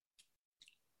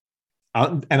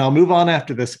 and I'll move on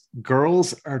after this.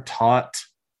 Girls are taught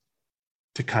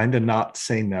to kind of not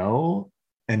say no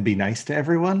and be nice to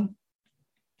everyone.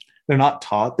 They're not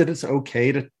taught that it's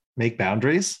okay to make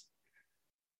boundaries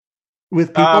with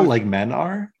people like men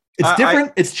are. It's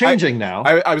different. It's changing now.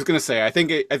 I was gonna say, I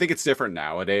think it's different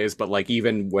nowadays, but like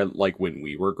even when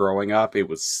we were growing up, it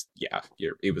was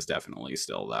definitely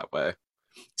still that way.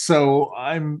 So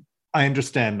I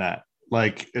understand that.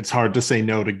 Like it's hard to say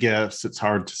no to gifts. It's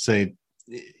hard to say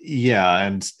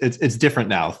and it's different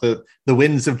now. The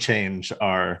winds of change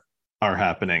are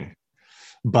happening.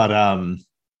 But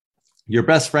your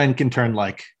best friend can turn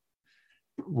like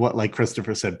what, like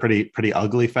Christopher said, pretty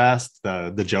ugly fast.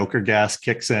 The Joker gas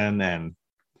kicks in, and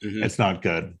it's not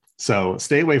good. So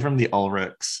stay away from the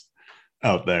Ulrichs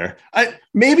out there.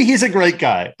 Maybe he's a great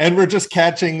guy, and we're just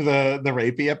catching the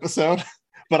rapey episode.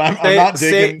 but I'm not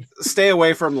digging. Stay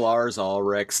away from Lars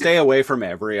Ulrich. Stay away from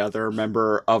every other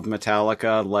member of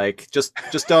Metallica. Like, just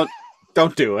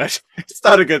don't do it. It's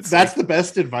not a good thing. That's the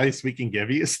best advice we can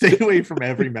give you. Stay away from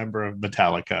every member of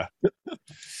Metallica.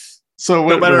 So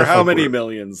no matter how many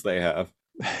millions they have,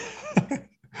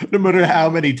 no matter how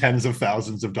many tens of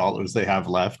thousands of dollars they have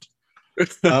left.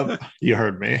 You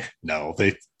heard me. No,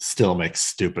 they still make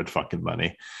stupid fucking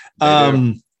money.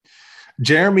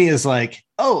 Jeremy is like,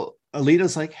 oh,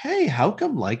 Alita's like, hey, how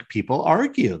come like people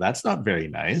argue? That's not very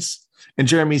nice. And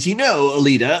Jeremy's,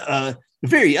 Alita,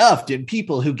 very often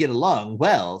people who get along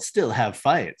well still have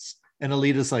fights. And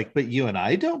Alita's like, but you and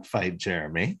I don't fight,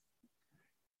 Jeremy.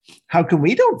 How come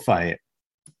we don't fight?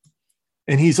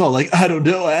 And he's all like, I don't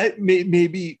know.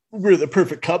 Maybe we're the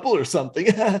perfect couple or something.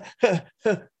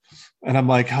 And I'm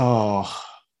like, oh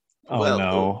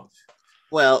no.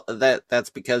 Well, that's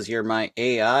because you're my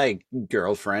AI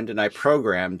girlfriend, and I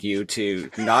programmed you to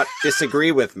not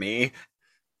disagree with me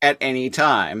at any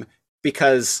time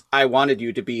because I wanted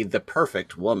you to be the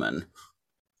perfect woman.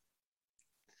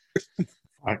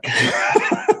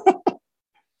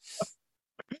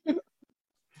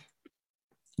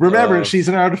 Remember, she's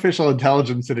an artificial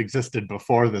intelligence that existed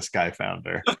before this guy found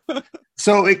her.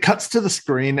 So it cuts to the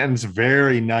screen and it's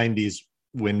very 90s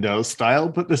Windows style,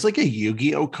 but there's like a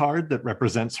Yu-Gi-Oh card that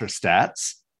represents her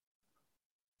stats.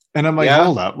 And I'm like,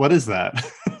 hold up, what is that?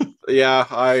 Yeah,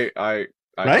 I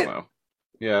don't know.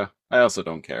 Yeah, I also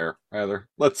don't care either.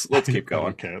 Let's keep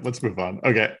going. Okay, let's move on.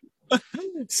 Okay.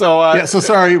 So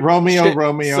sorry, Romeo.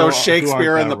 So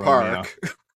Shakespeare in the Park.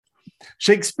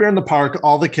 Shakespeare in the Park,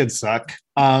 all the kids suck.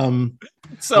 One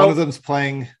of them's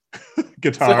playing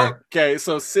guitar.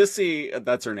 So Sissy,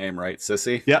 that's her name, right?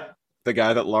 Sissy? Yeah. The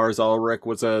guy that Lars Ulrich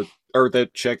the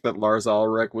chick that Lars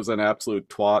Ulrich was an absolute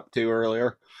twat to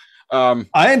earlier. I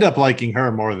end up liking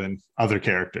her more than other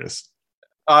characters.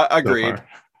 Agreed.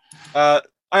 I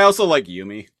also like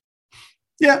Yumi.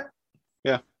 Yeah.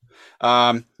 Yeah.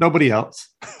 Nobody else.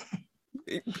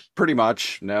 Pretty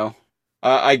much, no.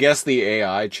 I guess the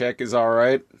AI chick is all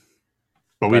right.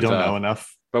 But we don't know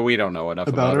enough. But we don't know enough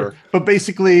about her. But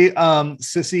basically,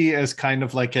 Sissy is kind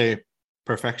of like a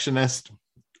perfectionist,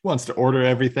 wants to order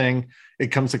everything. It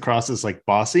comes across as like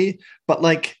bossy, but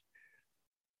like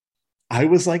I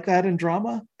was like that in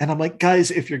drama. And I'm like, guys,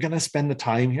 if you're going to spend the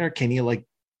time here, can you like,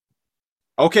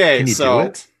 okay, do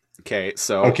it? Okay.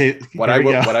 So what I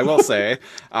will say,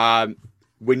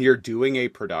 when you're doing a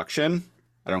production,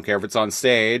 I don't care if it's on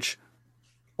stage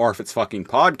or if it's fucking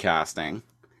podcasting,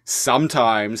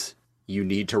 sometimes you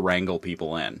need to wrangle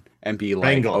people in and be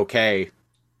like, okay,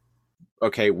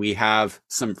 we have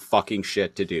some fucking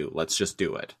shit to do. Let's just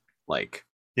do it. Like,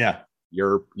 yeah,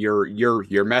 you're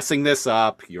messing this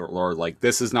up. Or like,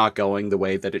 this is not going the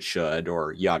way that it should,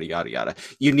 or yada, yada, yada.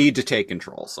 You need to take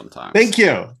control sometimes. Thank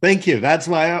you. That's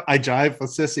why I jive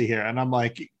with Sissy here. And I'm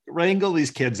like, wrangle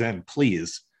these kids in,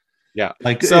 please. Yeah.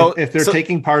 Like, so if they're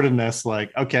taking part in this,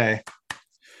 like, okay,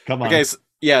 come on. Okay,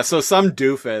 so some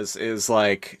doofus is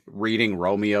like reading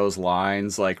Romeo's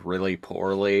lines like really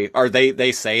poorly, or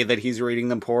they say that he's reading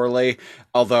them poorly.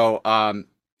 Although I'm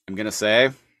gonna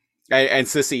say, and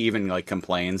Sissy even like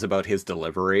complains about his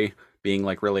delivery being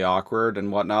like really awkward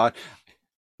and whatnot.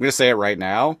 I'm gonna say it right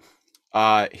now.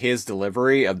 His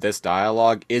delivery of this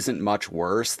dialogue isn't much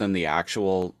worse than the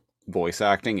actual voice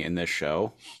acting in this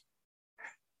show.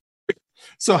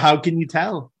 So how can you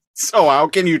tell?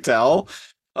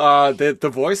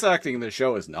 The voice acting in the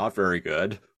show is not very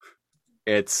good.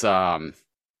 It's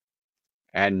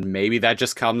and maybe that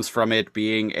just comes from it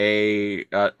being a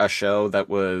show that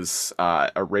was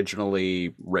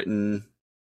originally written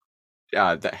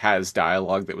that has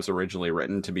dialogue that was originally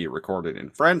written to be recorded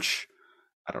in French.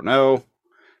 I don't know,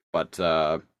 but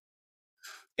the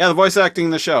voice acting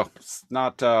in the show, it's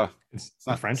not the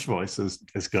French voice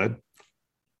is good.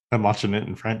 I'm watching it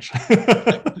in French.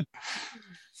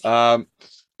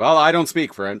 Well, I don't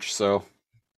speak French, so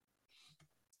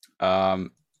I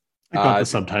got the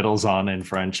subtitles on in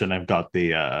French, and I've got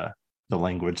the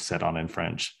language set on in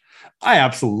French. I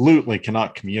absolutely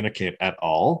cannot communicate at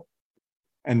all,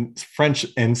 and French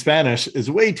and Spanish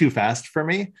is way too fast for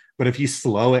me. But if you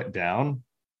slow it down,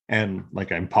 and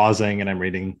like I'm pausing and I'm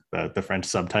reading the French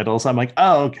subtitles, I'm like,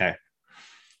 oh, okay.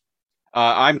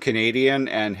 I'm Canadian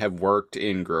and have worked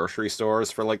in grocery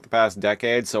stores for like the past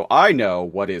decade, so I know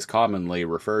what is commonly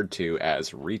referred to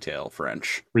as retail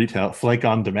French. Retail, flake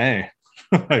on demain,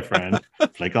 my friend,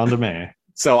 flake on demain.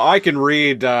 So I can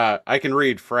read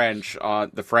French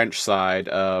on the French side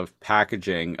of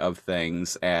packaging of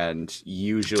things and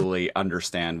usually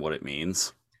understand what it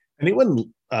means.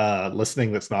 Anyone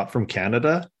listening that's not from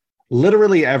Canada,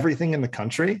 literally everything in the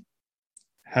country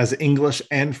has English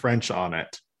and French on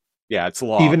it. Yeah, it's a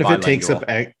lot Even if it takes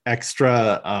bilingual. up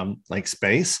extra like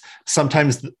space.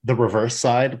 Sometimes the reverse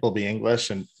side will be English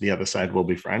and the other side will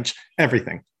be French.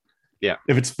 Everything. Yeah.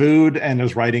 If it's food and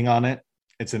there's writing on it,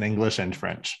 it's in English and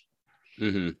French.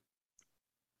 Mm-hmm.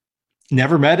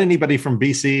 Never met anybody from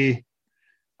BC,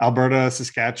 Alberta,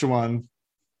 Saskatchewan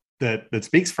that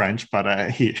speaks French,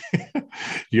 but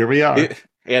here we are.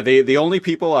 Yeah, the only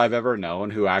people I've ever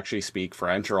known who actually speak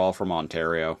French are all from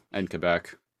Ontario and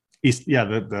Quebec. East, yeah,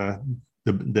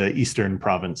 the eastern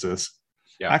provinces.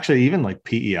 Yeah. Actually, even like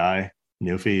PEI,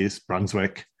 Newfies,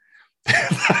 Brunswick,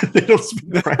 they don't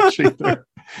speak French either.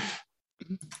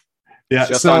 Yeah,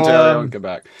 just Ontario and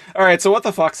Quebec. All right, so what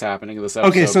the fuck's happening in this episode?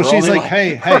 Okay, so she's like,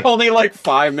 "Hey, we're only like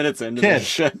 5 minutes into kid, this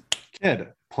shit. Kid,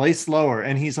 play slower."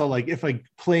 And he's all like, "If I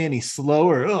play any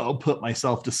slower, I'll put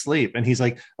myself to sleep." And he's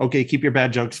like, "Okay, keep your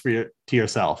bad jokes to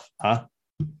yourself, huh?"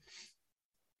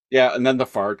 Yeah, and then the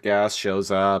fart gas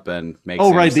shows up and makes.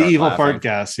 Oh, right, the evil laughing. fart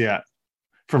gas, yeah,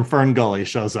 from Fern Gully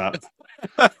shows up,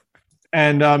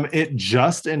 and it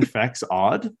just infects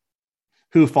Odd,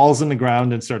 who falls on the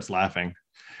ground and starts laughing.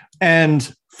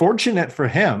 And fortunate for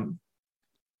him,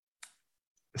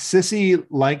 Sissy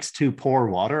likes to pour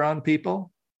water on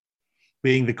people,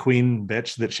 being the queen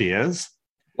bitch that she is.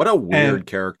 What a weird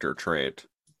character trait.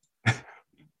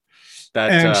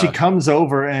 And she comes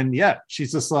over and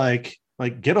she's just like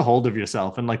get a hold of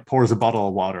yourself, and like pours a bottle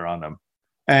of water on him.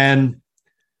 And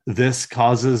this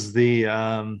causes the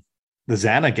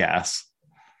Xana gas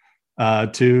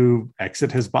to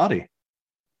exit his body.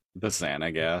 The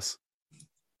Xana gas.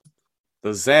 The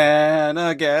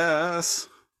Xana gas.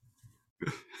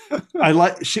 I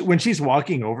like when she's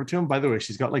walking over to him. By the way,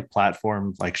 she's got like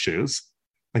platform like shoes.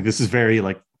 Like this is very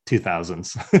like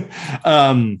 2000s.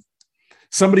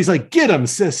 Somebody's like, "Get him,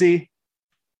 sissy."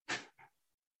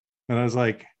 And I was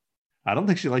like, I don't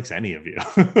think she likes any of you.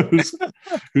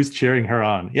 who's cheering her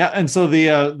on. Yeah. And so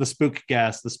the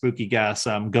spooky gas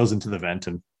goes into the vent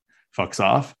and fucks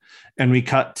off. And we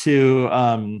cut to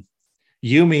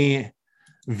Yumi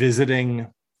visiting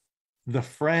the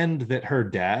friend that her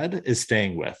dad is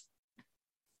staying with.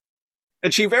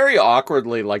 And she very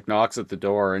awkwardly like knocks at the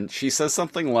door and she says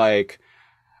something like,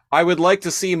 "I would like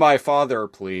to see my father,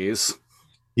 please."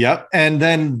 Yep. And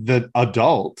then the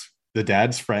adult, the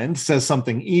dad's friend, says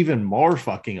something even more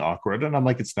fucking awkward. And I'm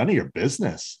like, it's none of your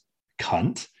business,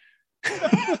 cunt.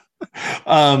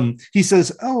 He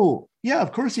says, "Oh, yeah,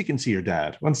 of course you can see your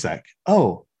dad. One sec.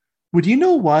 Oh, would you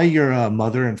know why your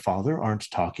mother and father aren't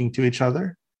talking to each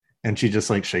other?" And she just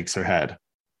like shakes her head.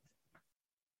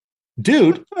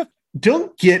 Dude,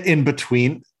 don't get in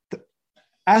between.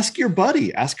 Ask your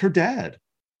buddy. Ask her dad.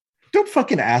 Don't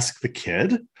fucking ask the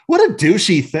kid. What a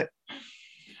douchey thing.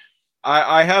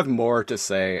 I have more to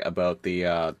say about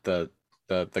the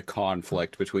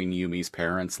conflict between Yumi's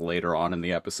parents later on in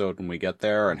the episode when we get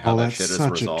there and how that shit is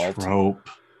resolved. A trope.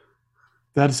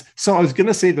 That's so. I was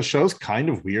gonna say the show's kind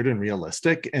of weird and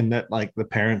realistic in that like the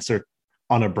parents are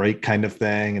on a break kind of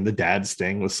thing, and the dad's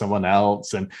staying with someone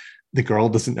else, and the girl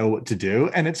doesn't know what to do,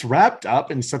 and it's wrapped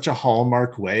up in such a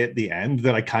Hallmark way at the end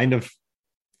that I kind of.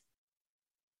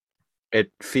 It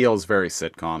feels very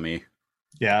sitcom-y.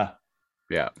 Yeah.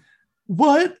 Yeah.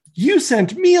 What? You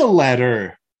sent me a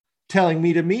letter telling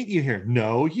me to meet you here.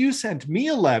 No, you sent me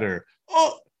a letter.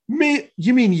 Oh, me?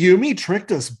 You mean Yumi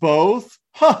tricked us both?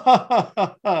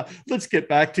 Let's get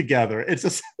back together.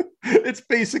 It's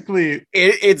basically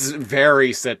it's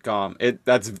very sitcom.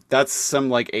 That's some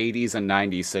like 80s and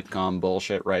 90s sitcom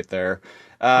bullshit right there.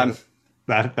 That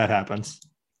happens.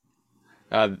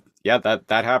 Yeah, that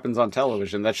happens on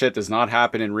television. That shit does not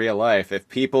happen in real life. If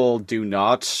people do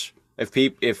not,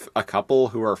 if a couple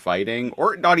who are fighting,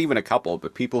 or not even a couple,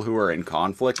 but people who are in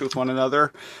conflict with one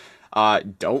another,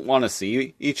 don't want to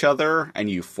see each other, and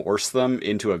you force them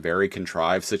into a very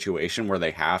contrived situation where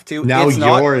they have to. Now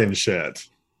you're in shit.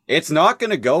 It's not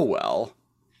going to go well,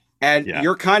 and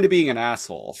you're kind of being an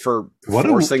asshole for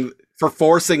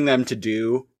forcing them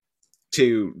to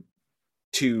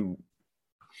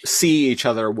see each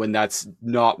other when that's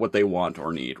not what they want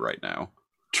or need right now.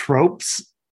 Tropes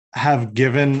have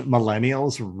given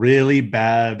millennials really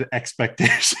bad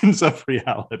expectations of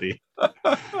reality.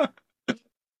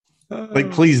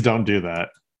 Like, please don't do that.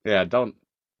 Yeah, don't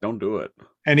do it.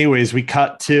 Anyways, we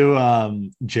cut to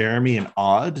Jeremy and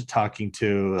Odd talking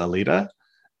to Alita,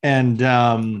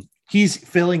 and he's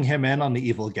filling him in on the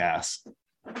evil gas.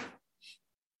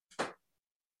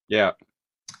 Yeah.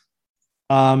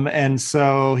 And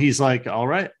so he's like, "All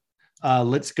right,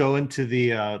 let's go into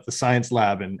the science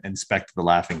lab and inspect the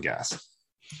laughing gas."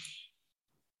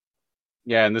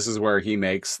 Yeah, and this is where he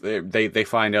makes they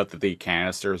find out that the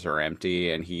canisters are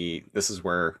empty, and this is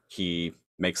where he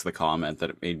makes the comment that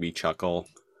it made me chuckle,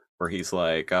 where he's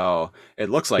like, "Oh, it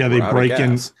looks like Yeah, we're they out of break in.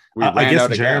 gas. We ran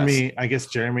out of gas." I guess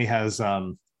Jeremy has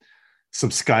some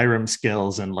Skyrim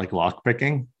skills and like lock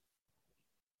picking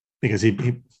because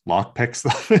he lock picks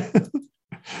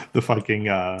the fucking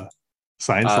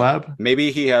science lab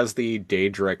Maybe he has the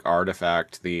Daedric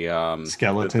artifact, the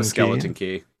skeleton key, skeleton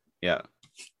key. Yeah,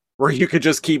 where you could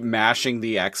just keep mashing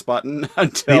the X button the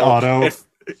until auto.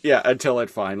 until it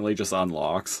finally just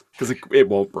unlocks because it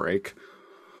won't break.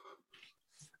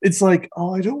 It's like,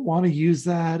 oh, I don't want to use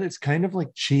that. It's kind of like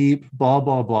cheap, blah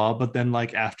blah blah. But then,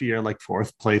 like after your like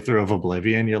fourth playthrough of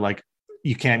Oblivion, you're like,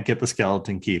 you can't get the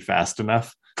skeleton key fast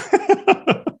enough.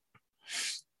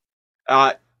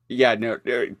 Uh, yeah, no,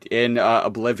 in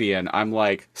Oblivion, I'm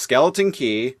like, skeleton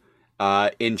key,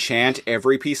 enchant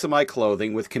every piece of my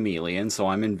clothing with chameleon, so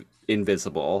I'm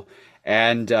invisible,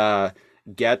 and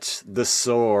get the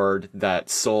sword that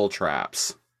soul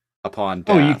traps upon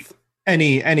Oh, you death.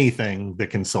 anything that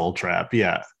can soul trap.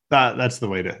 Yeah, that's the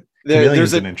way to. There's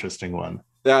Chameleon's a an interesting one.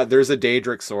 there's a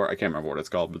Daedric sword. I can't remember what it's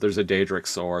called, but there's a Daedric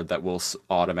sword that will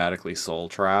automatically soul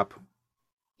trap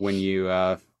when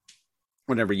you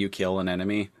whenever you kill an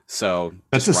enemy. So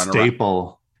That's a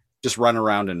staple. just run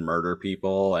around and murder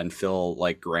people and fill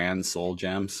like grand soul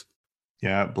gems.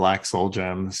 Yeah, black soul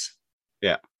gems.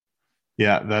 Yeah.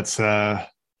 Yeah, that's the.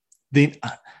 I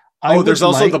Oh, would there's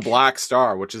also the like. Black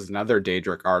Star, which is another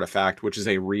Daedric artifact, which is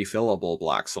a refillable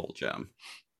black soul gem.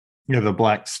 Yeah, the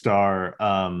black star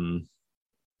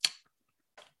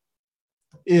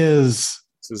is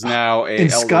This is now in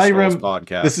a Elder Scrolls Skyrim. This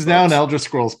podcast, is now an folks. Elder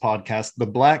Scrolls podcast. The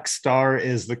black star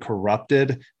is the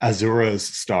corrupted Azura's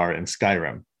star in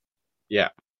Skyrim, Yeah.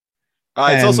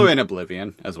 It's also and in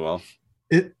Oblivion as well.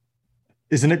 it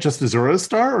isn't it just Azura's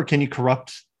star, or can you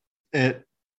corrupt it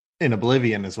in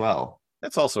Oblivion as well?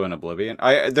 That's also in Oblivion.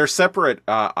 They're separate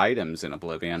items in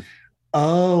Oblivion.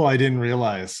 Oh, I didn't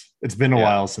realize. It's been a Yeah.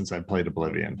 while since I played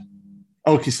Oblivion.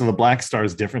 Okay, so the black star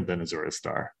is different than Azura's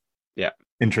star. Yeah.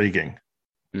 Intriguing.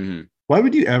 Mm-hmm. Why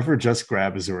would you ever just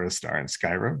grab Azura's star in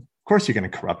Skyrim? Of course you're going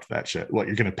to corrupt that shit. What,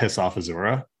 you're going to piss off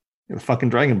Azura? You're the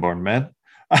fucking Dragonborn, man.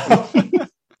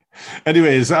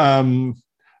 Anyways,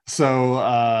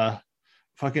 so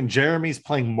fucking Jeremy's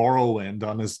playing Morrowind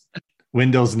on his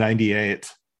Windows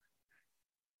 98.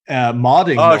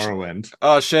 Modding Morrowind.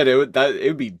 Oh shit! It would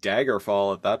be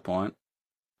Daggerfall at that point.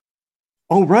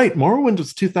 Oh right, Morrowind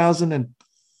was 2003.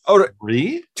 Oh,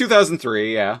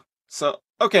 2003. Yeah. So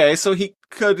okay, so he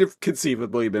could have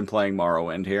conceivably been playing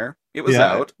Morrowind here. It was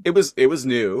out. It was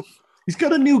new. He's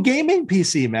got a new gaming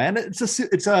PC, man.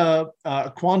 It's a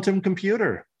quantum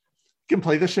computer. You can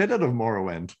play the shit out of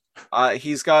Morrowind.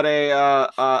 He's got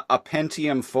a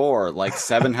Pentium 4, like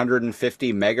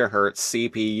 750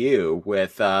 megahertz CPU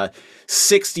with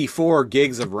 64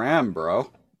 gigs of RAM,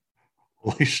 bro.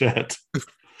 Holy shit!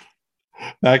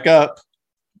 Back up.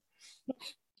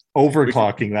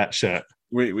 Overclocking that shit.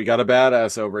 We got a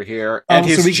badass over here, and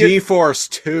his GeForce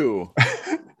 2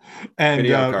 and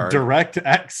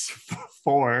DirectX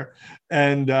 4,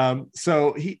 and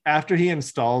so after he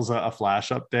installs a flash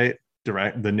update,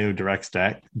 the new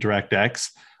DirectX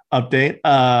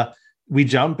update, we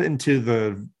jump into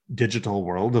the digital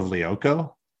world of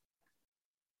Lyoko.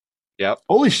 Yep.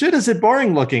 Holy shit, is it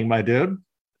boring looking, my dude?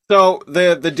 So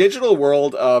the digital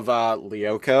world of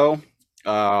Lyoko,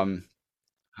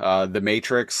 the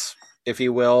Matrix, if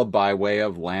you will, by way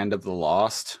of Land of the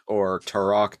Lost or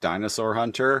Turok Dinosaur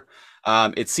Hunter,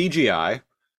 it's CGI.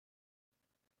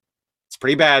 It's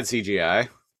pretty bad CGI.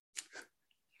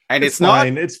 And it's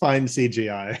fine. It's fine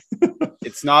CGI.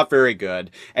 It's not very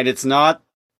good. And it's not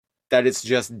that it's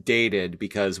just dated,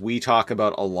 because we talk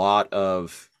about a lot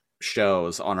of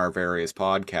shows on our various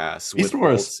podcasts Beast with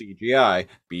Wars. CGI,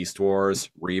 Beast Wars,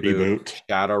 Reboot,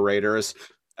 Shadow Raiders.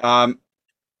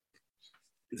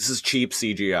 This is cheap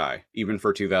CGI, even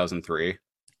for 2003.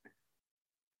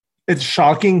 It's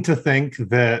shocking to think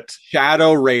that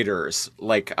Shadow Raiders,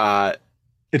 like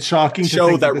it's shocking show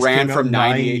to think that ran from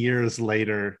 9 years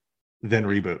later than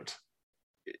Reboot.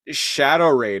 Shadow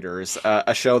Raiders,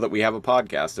 a show that we have a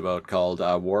podcast about called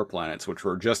War Planets, which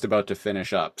we're just about to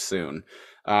finish up soon.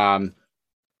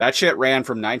 That shit ran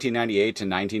from 1998 to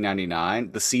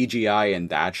 1999. The CGI in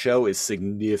that show is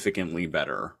significantly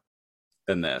better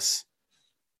than this.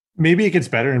 Maybe it gets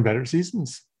better in better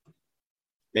seasons.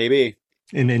 Maybe.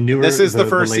 In newer, this is the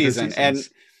first season, seasons. and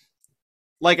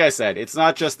like I said, it's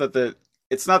not that the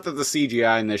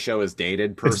CGI in this show is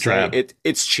dated per se.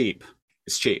 It's cheap.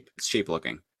 It's cheap. It's cheap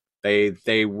looking.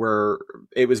 It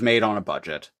was made on a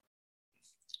budget.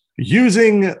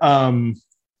 using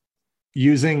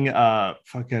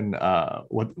fucking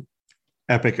what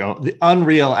epic the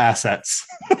Unreal assets.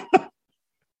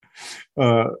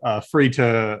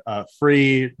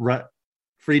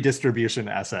 Free distribution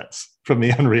assets from the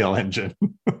Unreal Engine.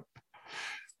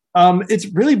 It's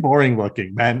really boring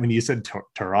looking, man. When you said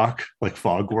Turok, like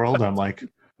Fog World, I'm like,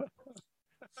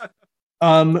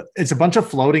 it's a bunch of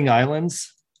floating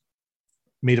islands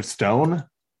made of stone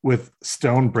with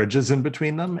stone bridges in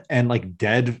between them, and like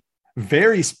dead,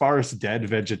 very sparse dead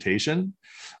vegetation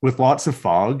with lots of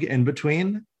fog in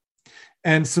between,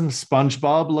 and some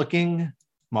SpongeBob looking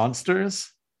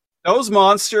monsters. Those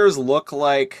monsters look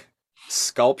like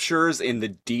sculptures in the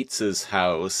Dietz's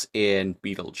house in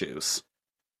Beetlejuice.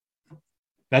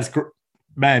 That's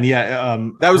man, yeah.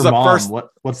 That was the mom, first.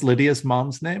 What's Lydia's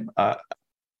mom's name? Uh,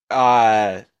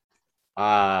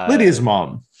 Lydia's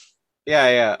mom.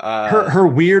 Yeah. Her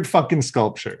weird fucking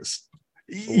sculptures.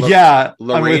 Yeah,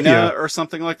 Lorena or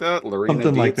something like that. Lorena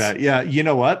something Dietz. like that. Yeah, you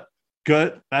know what?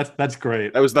 Good. That's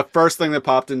great. That was the first thing that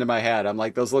popped into my head. I'm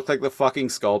like, those look like the fucking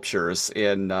sculptures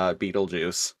in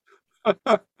Beetlejuice.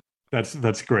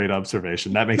 That's great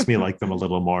observation. That makes me like them a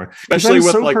little more, especially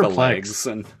with so like perplexed. The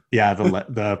legs and yeah,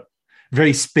 the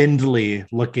very spindly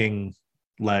looking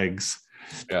legs.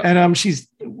 Yeah. And she's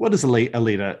what is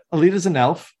Alita? Alita's an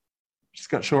elf. She's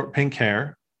got short pink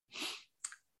hair.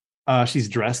 She's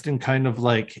dressed in kind of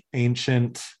like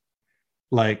ancient,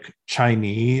 like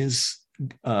Chinese,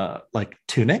 like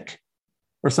tunic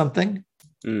or something.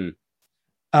 Mm.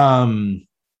 And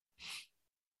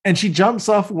she jumps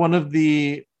off one of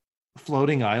the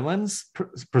floating islands,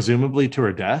 presumably to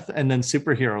her death, and then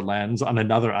superhero lands on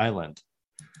another island.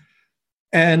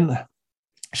 And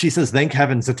she says, "Thank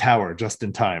heavens, a tower just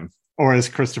in time," or as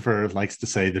Christopher likes to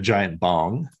say, the giant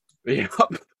bong. Yep.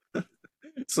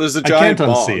 So there's a giant bong.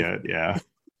 I can't unsee it. Yeah.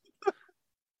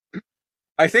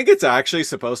 I think it's actually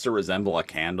supposed to resemble a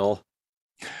candle,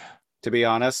 to be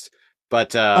honest.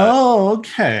 But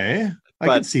okay, I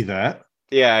can see that.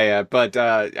 Yeah, but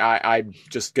I'm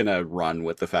just gonna run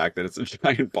with the fact that it's a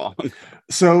giant bong.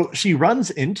 So she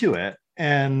runs into it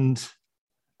and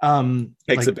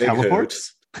takes a big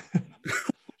teleports.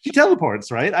 She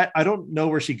teleports, right? I don't know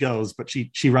where she goes, but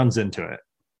she runs into it.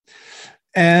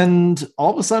 And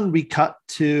all of a sudden we cut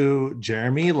to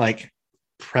Jeremy like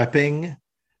prepping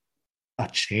a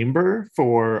chamber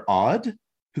for Odd,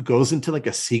 who goes into like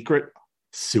a secret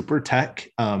super tech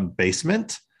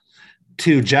basement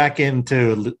to jack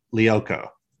into Lyoko.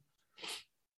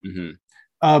 Mm-hmm.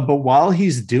 But while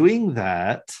he's doing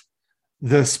that,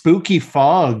 the spooky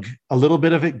fog, a little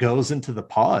bit of it goes into the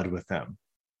pod with him.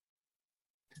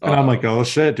 And I'm like, oh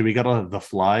shit, do we got the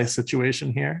fly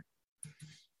situation here?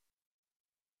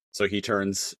 So he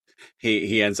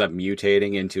ends up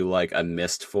mutating into like a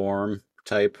mist form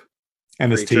type.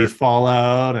 And creature. His teeth fall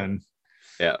out and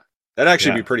yeah. That'd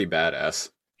actually be pretty badass.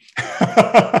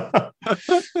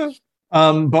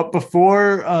 But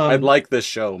before I'd like this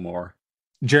show more.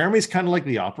 Jeremy's kind of like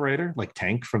the operator, like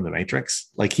Tank from the Matrix.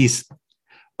 Like he's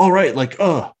all right, like,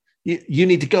 oh, you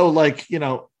need to go like,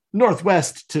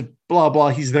 northwest to blah blah.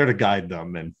 He's there to guide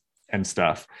them and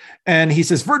stuff. And he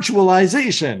says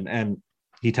virtualization, and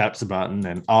he taps a button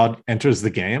and Odd enters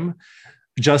the game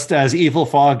just as Evil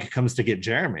Fog comes to get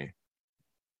Jeremy.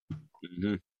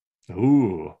 Mm-hmm.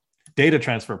 Ooh, data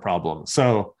transfer problem.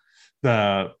 So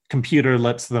the computer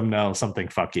lets them know something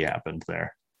fucky happened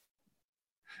there.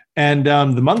 And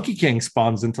the Monkey King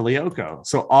spawns into Lyoko.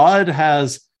 So Odd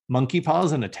has monkey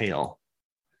paws and a tail.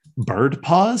 Bird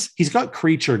paws? He's got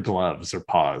creature gloves or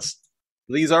paws.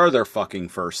 These are their fucking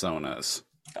fursonas.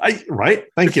 Right?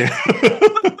 Thank you.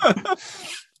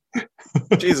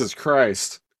 Jesus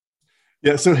Christ.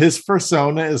 Yeah, so his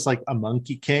fursona is like a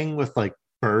Monkey King with like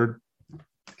bird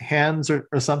hands or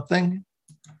something.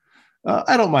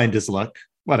 I don't mind his look.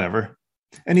 Whatever.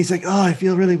 And he's like, oh, I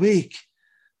feel really weak.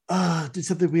 Did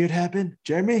something weird happen?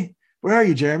 Jeremy? Where are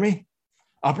you, Jeremy?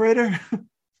 Operator?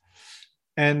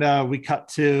 And we cut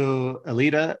to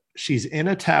Alita. She's in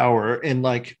a tower in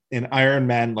like an Iron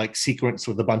Man like sequence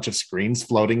with a bunch of screens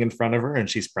floating in front of her, and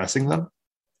she's pressing them.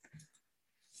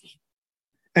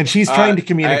 And she's trying to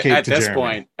communicate to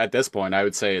Jeremy. At this point, I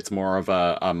would say it's more of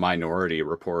a Minority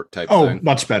Report type thing. Oh,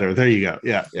 much better. There you go.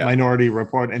 Yeah, Minority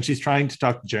Report. And she's trying to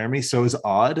talk to Jeremy. So is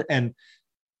Odd. And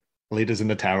Alita's in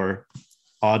the tower.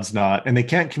 Odd's not. And they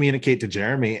can't communicate to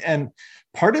Jeremy. And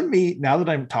part of me, now that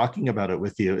I'm talking about it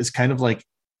with you, is kind of like,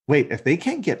 wait, if they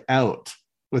can't get out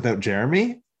without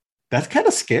Jeremy, that's kind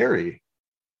of scary.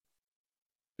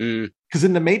 Because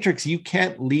in the Matrix, you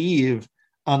can't leave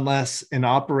unless an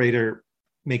operator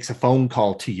makes a phone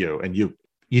call to you and you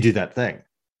do that thing.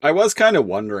 I was kind of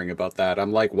wondering about that.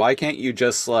 I'm like, why can't you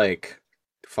just like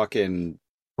fucking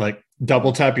Like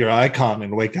double tap your icon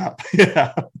and wake up.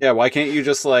 Yeah. yeah, why can't you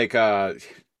just like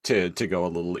to go a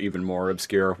little even more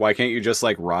obscure, why can't you just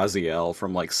like Raziel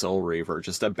from like Soul Reaver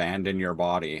just abandon your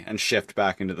body and shift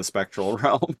back into the spectral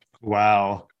realm?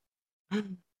 Wow.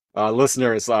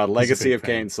 Listeners, He's a Legacy big of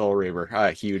Kain fan. Soul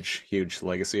Reaver. Huge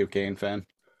Legacy of Kain fan.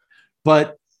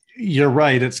 But you're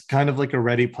right. It's kind of like a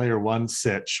Ready Player One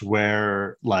sitch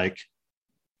where like,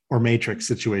 or Matrix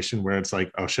situation where it's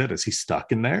like, oh shit, is he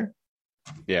stuck in there?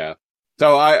 Yeah.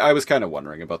 So I was kind of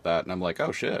wondering about that, and I'm like,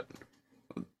 oh shit.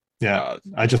 Yeah. Uh,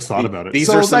 I just thought about it. these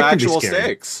are So some that can be actual scary.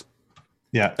 stakes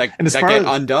Yeah. that And as that far get as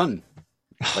undone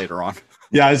later on.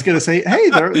 yeah, I was gonna say, hey,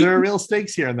 there are real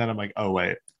stakes here. And then I'm like, oh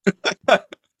wait.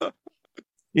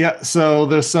 Yeah, so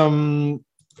there's some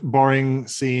boring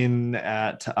scene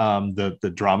at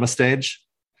the drama stage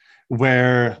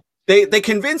where They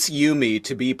convince Yumi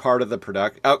to be part of the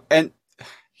production. Oh, and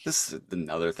this is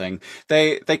another thing.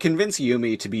 They convince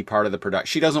Yumi to be part of the production.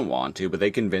 She doesn't want to, but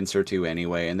they convince her to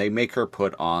anyway, and they make her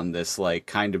put on this like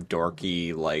kind of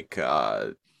dorky like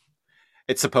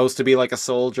it's supposed to be like a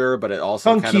soldier, but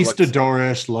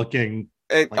conquistadorish looking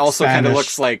it like also kind of looks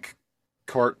Spanish. like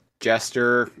court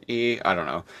jester-y. I don't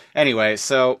know. Anyway,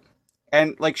 so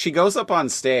and like she goes up on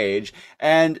stage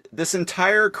and this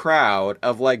entire crowd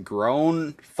of like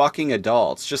grown fucking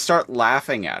adults just start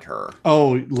laughing at her.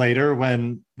 Oh, later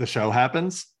when the show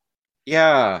happens,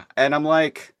 Yeah, and I'm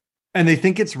like, and they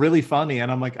think it's really funny,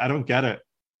 and I'm like, I don't get it.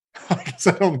 I guess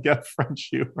I don't get French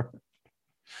humor.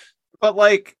 but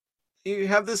like you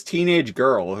have this teenage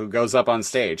girl who goes up on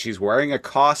stage. She's wearing a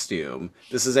costume.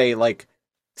 This is a like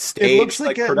It looks staged like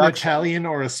like an production. Italian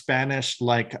or a Spanish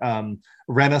like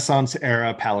Renaissance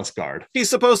era palace guard. She's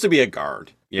supposed to be a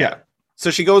guard. Yeah. Yeah. So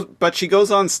she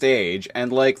goes on stage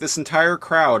and like this entire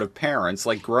crowd of parents,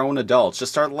 like grown adults,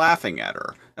 just start laughing at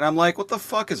her. And I'm like, what the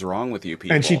fuck is wrong with you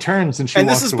And she people? turns and she And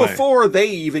this walks is away. before they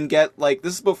even get like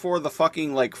this is before the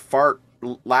fucking like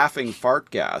laughing fart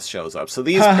gas shows up. So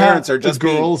these Haha, parents are just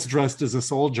being girls dressed as a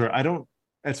soldier. I don't.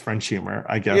 That's French humor,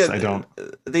 I yeah, guess. I don't.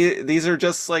 these are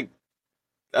just like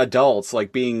adults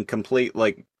like being complete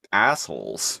like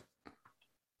assholes.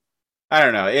 I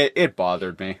don't know. It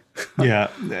bothered me. Yeah,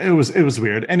 it was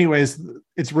weird. Anyways,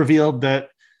 it's revealed that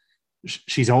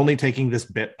she's only taking this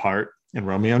bit part in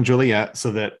Romeo and Juliet,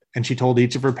 so that, and she told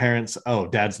each of her parents, "Oh,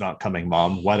 Dad's not coming,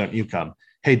 Mom. Why don't you come?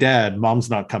 Hey, Dad, Mom's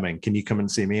not coming. Can you come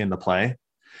and see me in the play?"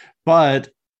 But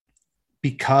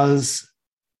because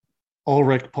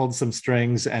Ulrich pulled some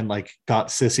strings and like got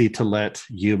Sissy to let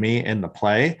Yumi in the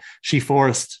play, she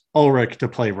forced Ulrich to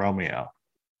play Romeo,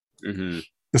 Hmm.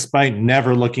 despite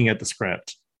never looking at the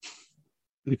script.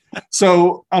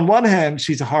 So on one hand,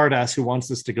 she's a hard ass who wants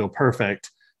this to go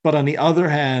perfect, but on the other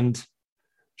hand,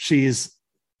 she's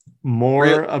more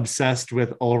Real obsessed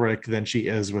with Ulrich than she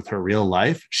is with her real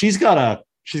life. She's gotta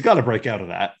break out of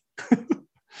that.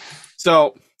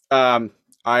 So,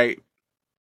 I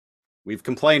we've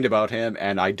complained about him,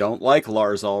 and I don't like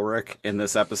Lars Ulrich in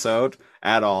this episode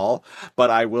at all. But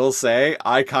I will say,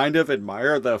 I kind of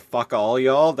admire the fuck all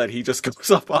y'all that he just goes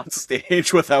up on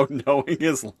stage without knowing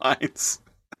his lines.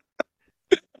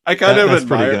 I kind of That's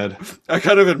pretty admire, good. I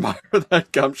kind of admire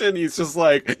that gumption. He's just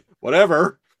like,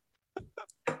 whatever.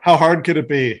 How hard could it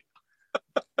be?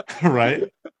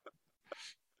 Right?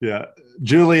 Yeah.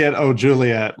 Juliet, oh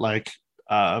Juliet, like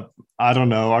I don't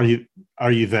know,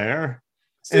 are you there?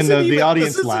 And the This audience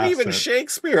isn't laughs even at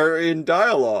Shakespeare in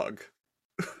dialogue.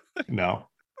 no.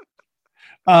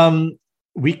 Um,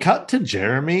 we cut to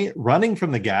Jeremy running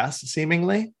from the gas,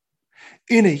 seemingly,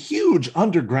 in a huge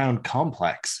underground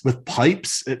complex with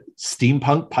pipes,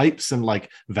 steampunk pipes, and like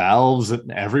valves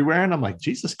and everywhere. And I'm like,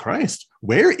 Jesus Christ,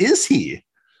 where is he?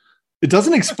 It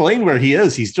doesn't explain where he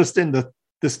is. He's just in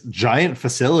this giant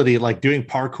facility, like doing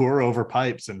parkour over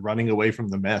pipes and running away from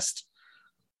the mist.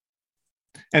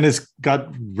 And it's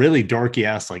got really dorky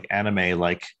ass like anime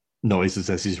like noises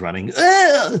as he's running.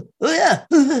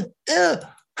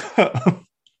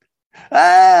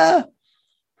 Ah!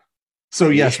 So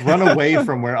yes, run away Yeah.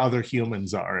 from where other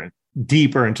humans are,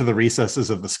 deeper into the recesses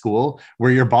of the school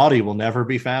where your body will never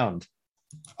be found.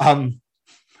 Um,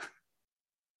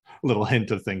 little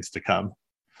hint of things to come.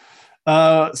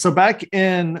 So back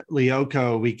in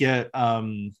Lyoko, we get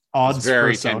Was Odd's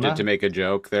very tempted to persona. make a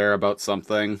joke there about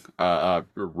something, a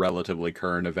relatively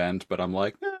current event, but I'm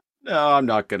like, no, I'm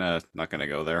not gonna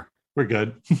go there. We're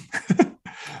good.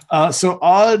 So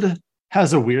Odd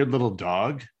has a weird little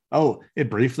dog. Oh, it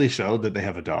briefly showed that they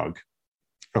have a dog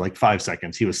for like 5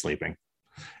 seconds. He was sleeping.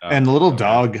 Oh, And the little okay.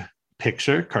 dog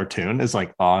picture cartoon is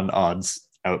like on Odd's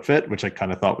outfit, which I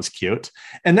kind of thought was cute.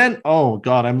 And then, oh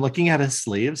God, I'm looking at his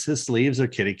sleeves. His sleeves are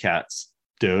kitty cats.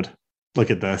 Dude, look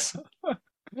at this.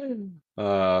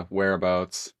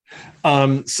 Whereabouts?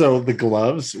 So the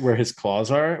gloves where his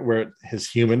claws are, where his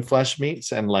human flesh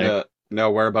meets, and like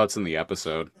No, whereabouts in the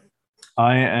episode?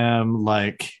 I am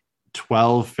like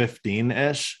 12,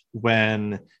 15-ish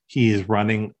when he's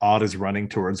running, Odd is running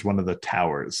towards one of the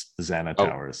towers, the Xana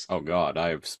towers. Oh God,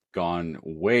 I've gone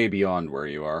way beyond where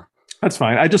you are. That's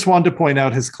fine. I just wanted to point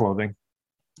out his clothing.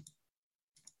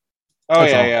 Oh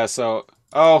That's yeah, all. yeah. So,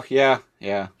 oh yeah,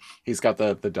 yeah. He's got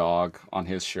the dog on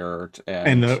his shirt And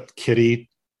and the kitty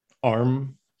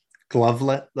arm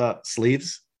glovelet, the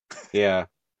sleeves. yeah.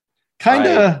 Kind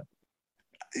I, of.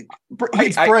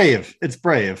 It's brave. It's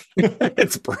brave.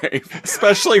 It's brave,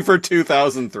 especially for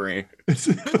 2003.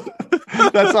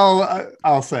 That's all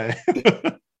I'll say.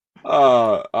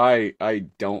 I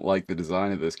don't like the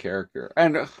design of this character,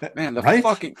 and man, the Right?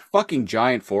 fucking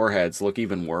giant foreheads look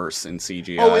even worse in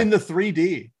CGI. Oh, in the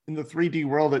 3D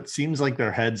world, it seems like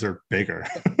their heads are bigger.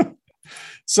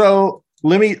 So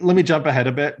let me jump ahead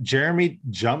a bit. Jeremy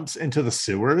jumps into the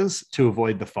sewers to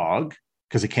avoid the fog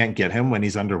because it can't get him when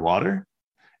he's underwater,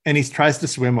 and he tries to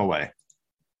swim away.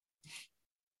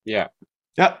 Yeah.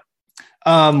 Yep.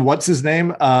 What's his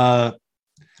name?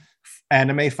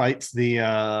 Anime fights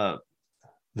the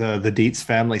Dietz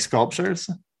family sculptures.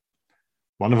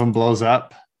 One of them blows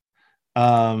up.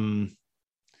 The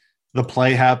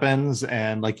play happens,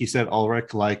 and like you said,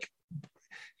 Ulrich, like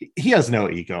he has no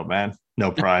ego, man,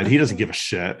 no pride. He doesn't give a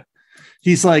shit.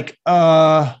 He's like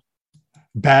badly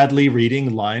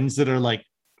reading lines that are like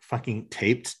fucking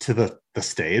taped to the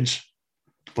stage,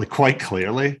 like quite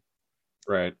clearly.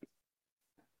 Right.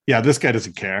 Yeah, this guy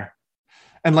doesn't care.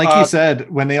 And like you said,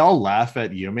 when they all laugh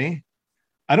at Yumi,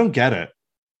 I don't get it.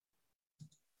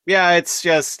 Yeah, it's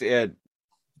just I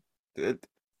bet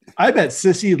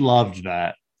Sissy loved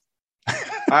that.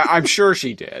 I'm sure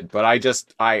she did, but I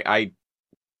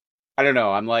don't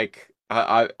know. I'm like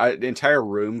an entire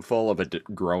room full of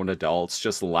grown adults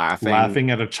just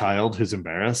laughing at a child who's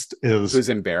embarrassed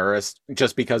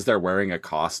just because they're wearing a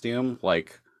costume,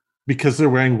 like because they're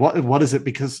wearing what is it?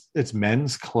 Because it's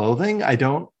men's clothing. I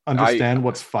don't understand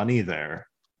what's funny there.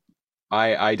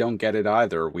 I don't get it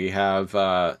either. We have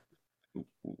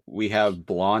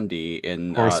Blondie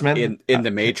in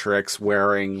the Matrix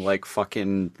wearing like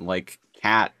fucking like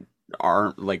cat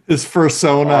arm, like his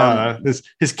fursona,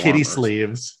 his kitty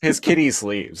sleeves,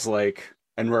 like,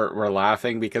 and we're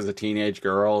laughing because a teenage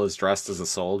girl is dressed as a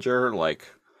soldier. Like,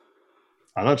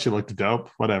 I thought she looked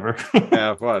dope. Whatever.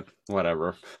 Yeah,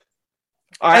 whatever.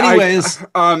 Anyways,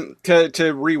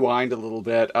 to rewind a little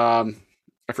bit, I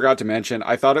forgot to mention,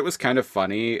 I thought it was kind of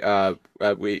funny.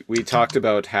 We talked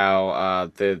about how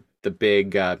the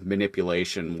big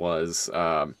manipulation was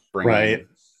bringing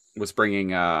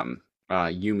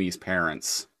Yumi's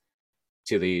parents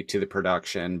to the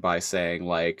production by saying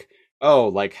like, oh,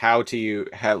 like how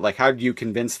did you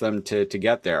convince them to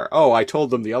get there? Oh, I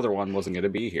told them the other one wasn't going to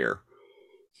be here.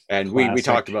 And we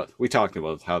talked about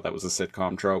how that was a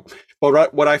sitcom trope.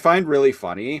 But what I find really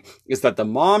funny is that the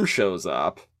mom shows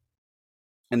up,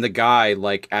 and the guy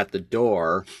like at the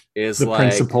door is the like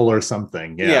principal or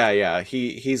something. Yeah.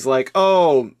 He's like,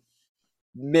 oh,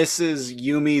 Mrs.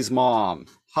 Yumi's mom.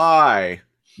 Hi.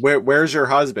 Where's your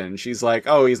husband? She's like,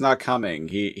 oh, he's not coming.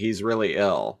 He's really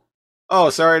ill. Oh,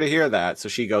 sorry to hear that. So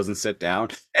she goes and sit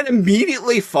down, and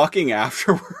immediately fucking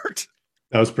afterward,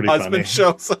 that was pretty husband funny.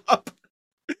 shows up.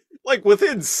 Like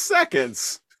within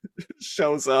seconds,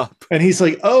 shows up. And he's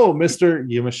like, oh, Mr.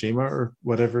 Yumashima or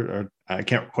whatever, or I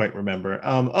can't quite remember.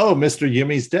 Oh, Mr.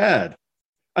 Yumi's dad.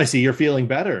 I see you're feeling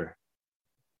better.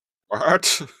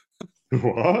 What?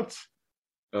 What?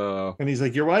 And he's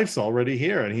like, your wife's already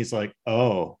here. And he's like,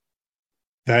 oh,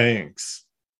 thanks.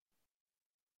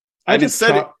 And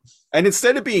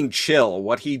instead of being chill,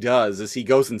 what he does is he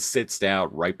goes and sits down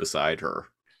right beside her.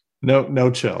 No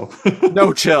chill.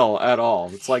 No chill at all.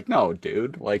 It's like, no,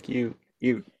 dude, like you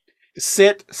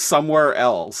sit somewhere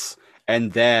else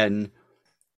and then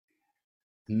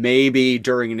maybe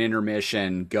during an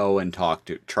intermission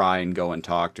try and go and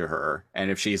talk to her. And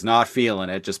if she's not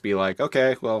feeling it, just be like,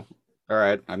 okay, well, all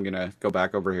right, I'm going to go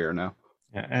back over here now.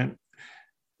 Yeah,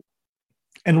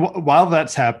 and while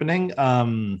that's happening,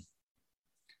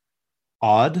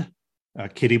 Odd,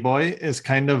 Kitty Boy, is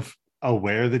kind of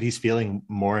aware that he's feeling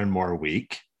more and more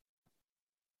weak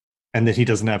and that he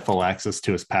doesn't have full access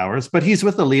to his powers, but he's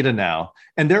with Alita now,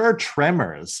 and there are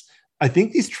tremors. I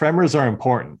think these tremors are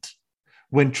important.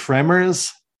 When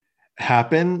tremors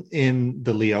happen in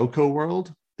the Lyoko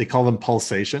world, they call them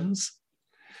pulsations.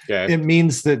 Okay. It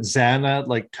means that Xana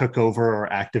like took over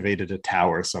or activated a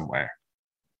tower somewhere.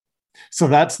 So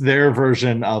that's their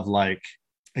version of like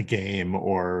a game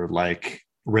or like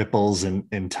ripples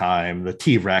in time, the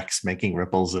T-Rex making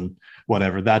ripples and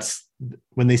whatever. That's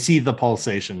when they see the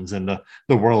pulsations and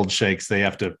the world shakes, they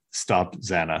have to stop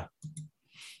Xana,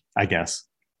 I guess.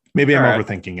 Maybe All I'm right.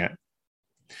 overthinking it.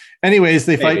 Anyways,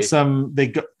 they fight Maybe. some,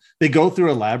 they go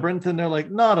through a labyrinth and they're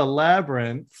like, not a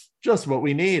labyrinth, just what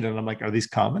we need. And I'm like, are these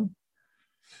common?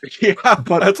 Yeah,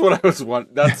 But that's what I was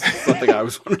That's something I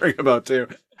was wondering about too.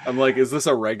 I'm like, is this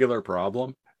a regular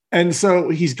problem? and so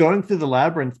he's going through the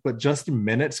labyrinth, but just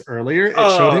minutes earlier, it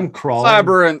showed Oh, him crawling.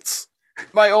 labyrinths.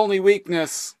 My only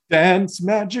weakness. Dance,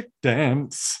 magic,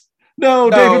 dance. No,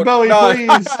 David No, Bowie, not.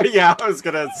 please Yeah, I was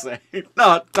gonna say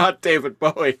not David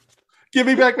Bowie. give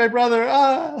me back my brother.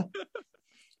 Ah,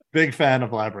 big fan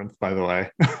of Labyrinth, by the way,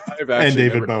 I've and actually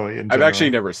David never. Bowie in I've actually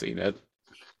general. never seen it.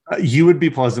 You would be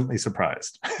pleasantly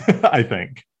surprised, I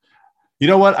think. You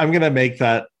know what? I'm gonna make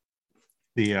that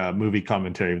the movie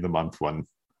commentary of the month one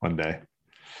day.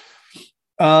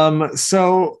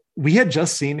 So we had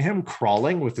just seen him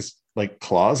crawling with his like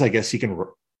claws. I guess he can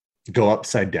go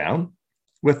upside down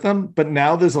with them, but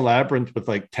now there's a labyrinth with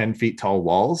like 10 feet tall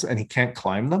walls and he can't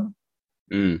climb them.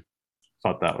 Mm.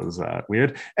 Thought that was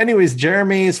weird. Anyways,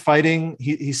 Jeremy is fighting.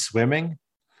 He's swimming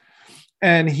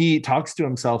and he talks to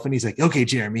himself and he's like, okay,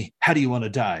 Jeremy, how do you want to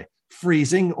die?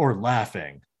 Freezing or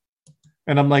laughing?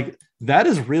 And I'm like, that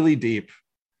is really deep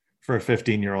for a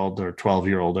 15-year-old or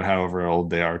 12-year-old or however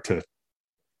old they are to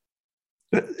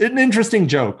an interesting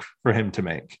joke for him to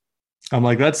make. I'm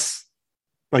like, that's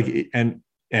like, and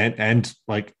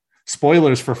like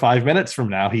spoilers for 5 minutes from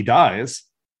now, he dies.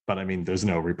 But I mean, there's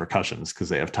no repercussions because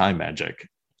they have time magic.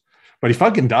 But he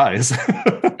fucking dies.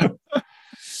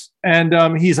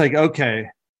 And he's like, okay,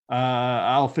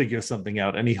 I'll figure something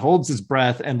out. And he holds his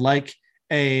breath and like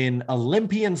an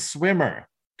Olympian swimmer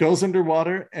goes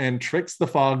underwater and tricks the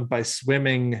fog by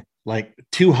swimming like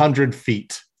 200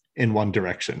 feet in one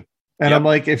direction. And Yep. I'm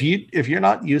like, if you're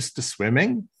not used to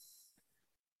swimming,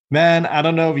 man, I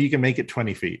don't know if you can make it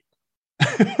 20 feet.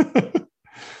 It's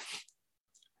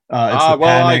the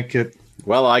panic.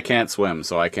 Well, I can't swim,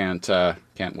 so I can't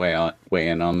weigh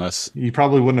in on this. You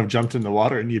probably wouldn't have jumped in the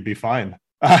water and you'd be fine.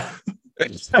 And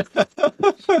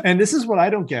this is what I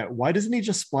don't get. Why doesn't he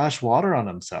just splash water on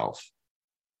himself?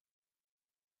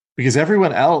 Because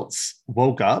everyone else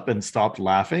woke up and stopped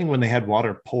laughing when they had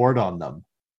water poured on them.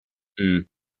 Mm.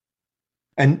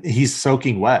 And he's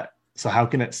soaking wet. So how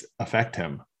can it affect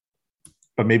him?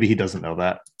 But maybe he doesn't know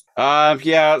that.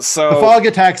 Yeah, so the fog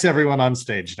attacks everyone on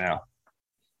stage now.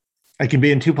 I can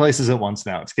be in two places at once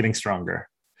now. It's getting stronger.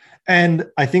 And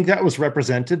I think that was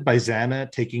represented by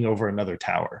Xana taking over another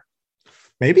tower.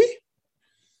 Maybe?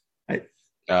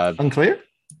 Unclear?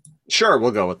 Sure,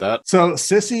 we'll go with that. So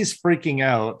Sissy's freaking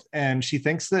out and she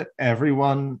thinks that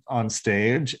everyone on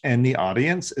stage and the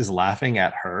audience is laughing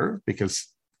at her because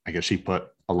I guess she put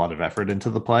a lot of effort into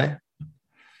the play.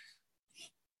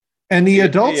 And the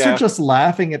adults are just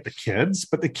laughing at the kids,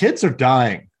 but the kids are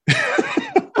dying.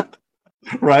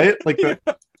 Right? Like,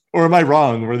 or am I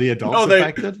wrong? Were the adults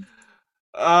affected?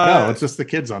 No, it's just the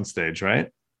kids on stage,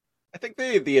 right? I think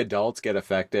the adults get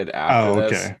affected after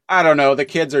this. Okay. I don't know. The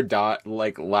kids are dying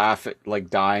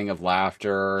of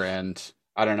laughter, and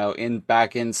I don't know.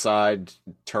 Back inside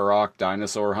Turok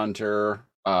Dinosaur Hunter,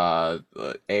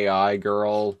 AI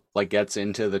girl like gets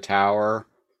into the tower,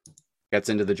 gets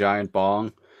into the giant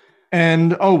bong.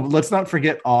 And let's not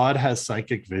forget Odd has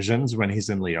psychic visions when he's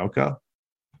in Lyoko.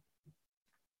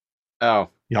 Oh.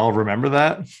 Y'all remember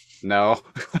that? No.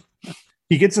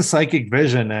 He gets a psychic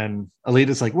vision and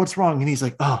Alita's like, what's wrong? And he's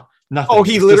like, oh, nothing. Oh,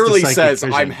 he literally says,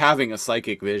 vision. I'm having a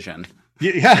psychic vision.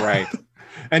 Yeah. Right.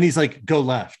 And he's like, go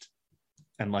left.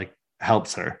 And like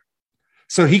helps her.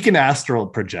 So he can astral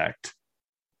project.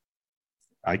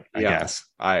 I guess.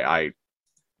 I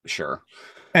sure.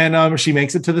 And she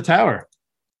makes it to the tower.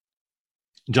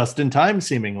 Just in time,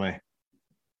 seemingly.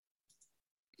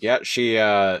 Yeah, she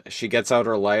gets out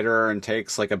her lighter and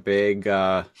takes like a big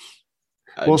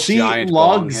she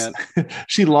logs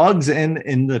she logs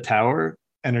in the tower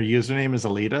and her username is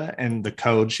Alita and the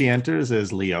code she enters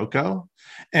is Lyoko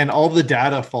and all the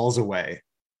data falls away.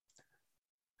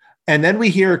 And then we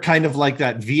hear kind of like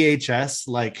that VHS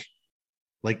like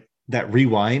that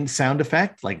rewind sound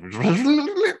effect like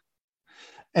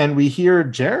and we hear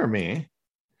Jeremy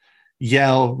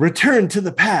yell, return to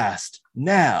the past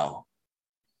now.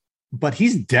 But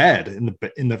he's dead in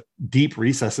the deep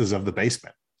recesses of the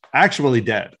basement. Actually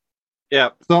dead. Yeah.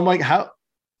 So I'm like, how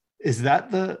is that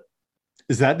the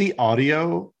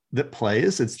audio that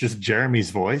plays. It's just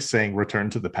Jeremy's voice saying return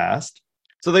to the past.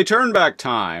 So they turn back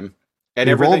time and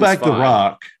They roll everything's back the fine.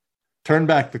 rock, turn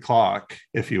back the clock,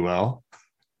 if you will.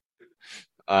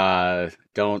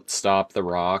 Don't stop the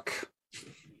rock.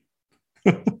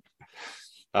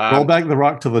 Roll back the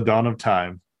rock to the dawn of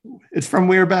time. It's from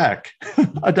We're Back,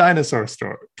 a dinosaur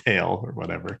tale or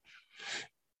whatever.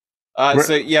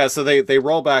 So they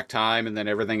roll back time and then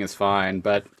everything is fine.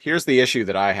 But here's the issue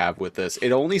that I have with this: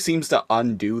 it only seems to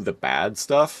undo the bad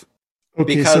stuff.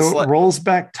 Okay, because so it rolls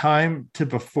back time to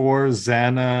before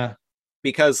Xana.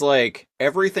 Because like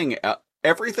everything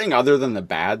other than the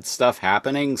bad stuff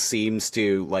happening seems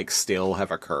to like still have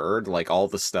occurred, like all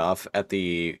the stuff at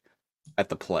the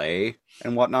play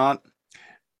and whatnot.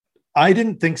 I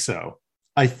didn't think so.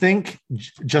 I think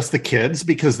just the kids,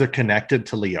 because they're connected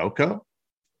to Lyoko,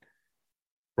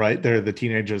 right? They're the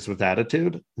teenagers with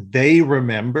attitude. They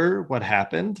remember what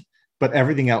happened, but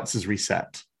everything else is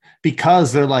reset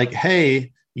because they're like,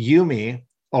 hey, Yumi.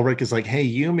 Ulrich is like, hey,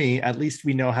 Yumi, at least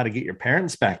we know how to get your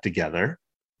parents back together.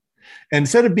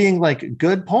 Instead of being like,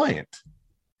 good point,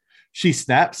 she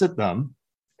snaps at them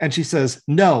and she says,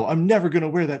 no, I'm never going to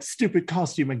wear that stupid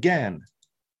costume again.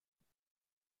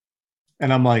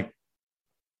 And I'm like,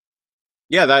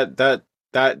 yeah,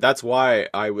 that's why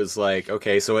I was like,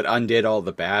 okay, so it undid all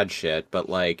the bad shit, but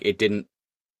like it didn't,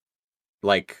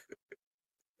 like,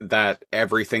 that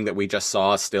everything that we just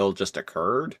saw still just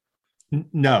occurred.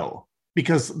 No,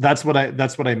 because that's what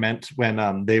I meant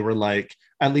when they were like,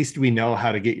 at least we know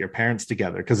how to get your parents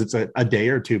together, because it's a day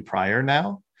or two prior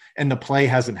now and the play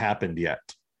hasn't happened yet.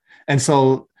 And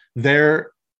so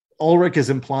there, Ulrich is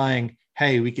implying,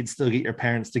 hey, we could still get your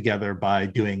parents together by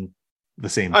doing the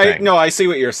same thing. No, I see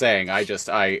what you're saying.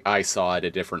 I saw it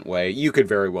a different way. You could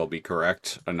very well be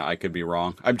correct and I could be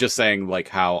wrong. I'm just saying like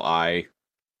why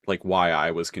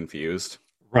I was confused.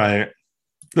 Right.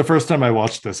 The first time I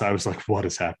watched this, I was like, what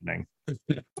is happening?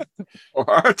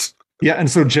 What? Yeah. And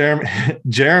so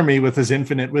Jeremy, with his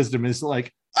infinite wisdom, is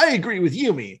like, I agree with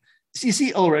Yumi. You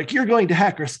see, Ulrich, you're going to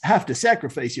have to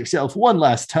sacrifice yourself one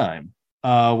last time.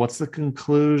 What's the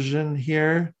conclusion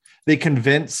here? They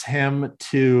convince him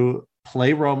to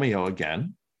play Romeo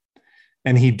again,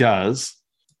 and he does.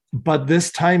 But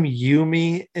this time,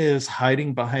 Yumi is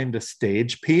hiding behind a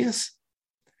stage piece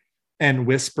and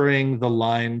whispering the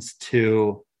lines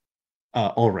to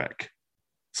Ulrich.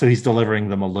 So he's delivering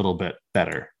them a little bit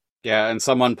better. Yeah, and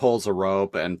someone pulls a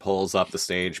rope and pulls up the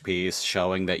stage piece,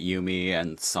 showing that Yumi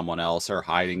and someone else are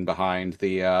hiding behind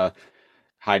it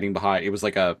was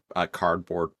like a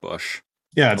cardboard bush.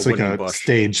 Yeah, it's like wooden a bush.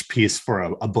 stage piece for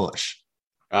a bush.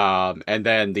 And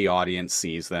then the audience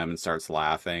sees them and starts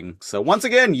laughing. So once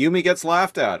again, Yumi gets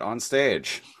laughed at on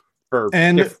stage.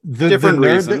 And the nerd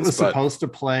reasons, that was supposed to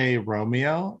play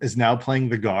Romeo is now playing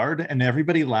the guard, and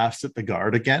everybody laughs at the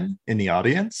guard again in the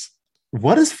audience.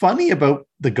 What is funny about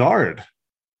the guard?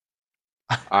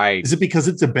 Is it because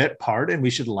it's a bit part and we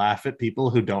should laugh at people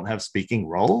who don't have speaking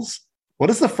roles? What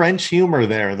is the French humor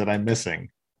there that I'm missing?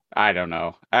 I don't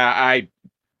know. I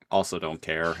also don't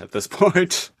care at this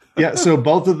point. Yeah, so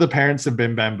both of the parents have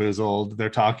been bamboozled. They're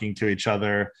talking to each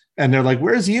other and they're like,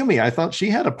 where's Yumi? I thought she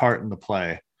had a part in the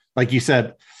play. Like you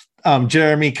said,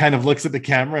 Jeremy kind of looks at the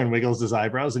camera and wiggles his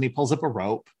eyebrows and he pulls up a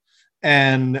rope.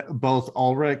 And both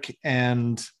Ulrich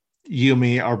and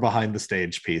Yumi are behind the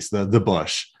stage piece, the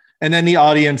bush. And then the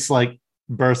audience like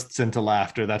bursts into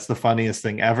laughter. That's the funniest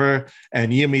thing ever.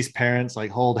 And Yumi's parents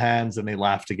like hold hands and they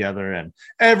laugh together and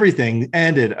everything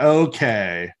ended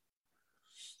okay.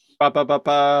 Yeah.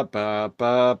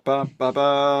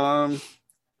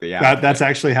 That's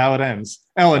actually how it ends.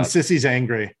 Oh, and Sissy's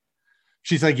angry.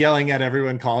 She's like yelling at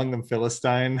everyone, calling them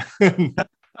Philistine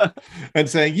and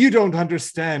saying, you don't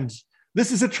understand.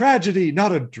 This is a tragedy,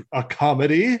 not a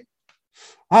comedy.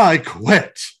 I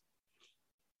quit.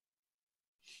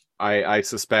 I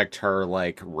suspect her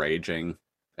like raging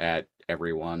at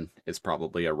everyone is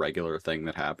probably a regular thing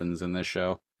that happens in this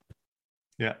show.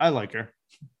 Yeah, I like her.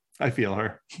 I feel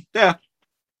her. Yeah,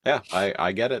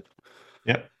 I get it.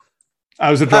 Yep. I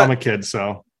was a drama kid,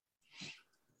 so.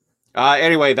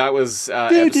 Anyway, that was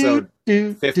episode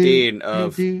 15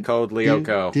 of Code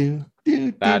Lyoko.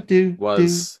 That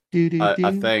was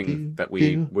a thing that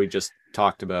we just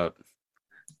talked about.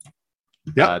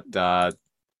 Yep. But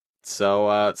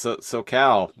so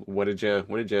Cal, what did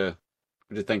you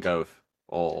think of?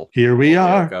 Oh, here we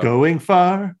are going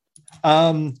far.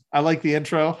 I like the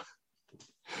intro.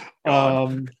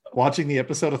 Watching the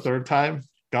episode a third time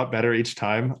got better each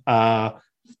time.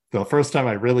 The first time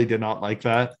I really did not like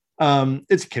that.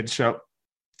 It's a kid's show.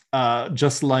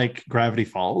 Just like Gravity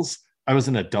Falls, I was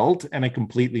an adult and I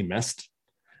completely missed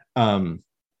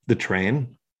the the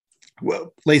train.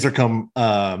 Well, Lasercomb,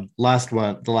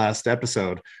 the last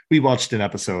episode, we watched an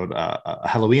episode, a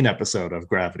Halloween episode of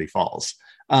Gravity Falls.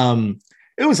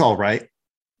 It was all right,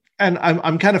 and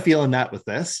I'm kind of feeling that with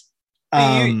this.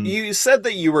 You said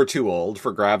that you were too old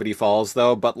for Gravity Falls,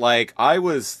 though, but like I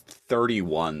was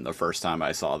 31 the first time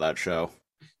I saw that show.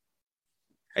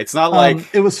 It's not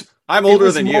like it was. I'm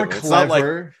older than you.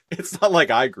 Clever. It's not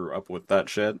like I grew up with that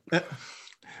shit.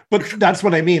 But that's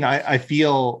what I mean. I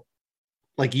feel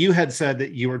like you had said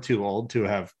that you were too old to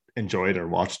have enjoyed or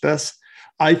watched this.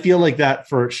 I feel like that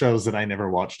for shows that I never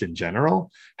watched in general.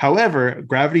 However,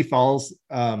 Gravity Falls,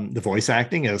 the voice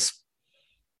acting is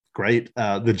great.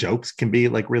 The jokes can be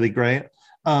like really great.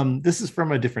 This is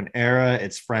from a different era.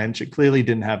 It's French. It clearly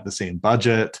didn't have the same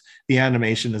budget. The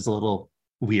animation is a little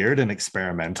weird and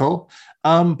experimental.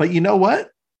 But you know what?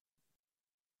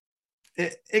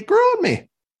 It grew on me.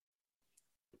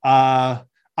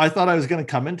 I thought I was going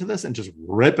to come into this and just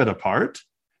rip it apart.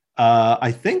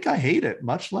 I think I hate it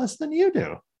much less than you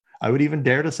do. I would even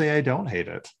dare to say I don't hate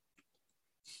it.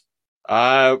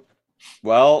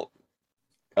 Well,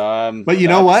 but you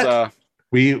know what?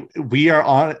 We are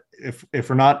on. If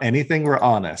we're not anything, we're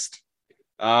honest.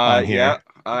 Yeah.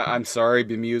 I'm sorry,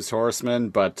 Bemused Horseman,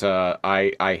 but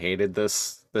I hated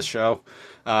this show.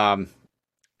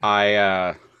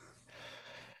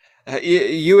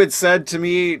 You had said to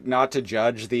me not to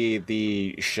judge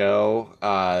the show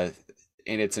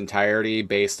in its entirety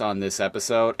based on this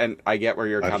episode, and I get where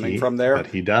you're coming from there. But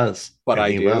he does. But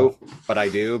I do. But I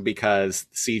do, because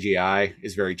CGI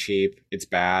is very cheap. It's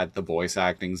bad. The voice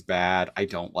acting's bad. I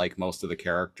don't like most of the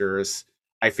characters.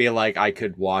 I feel like I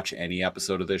could watch any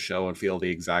episode of this show and feel the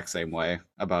exact same way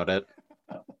about it.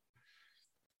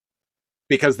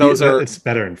 Because it's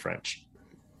better in French.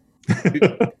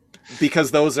 Because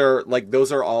those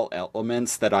are all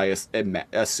elements that I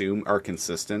assume are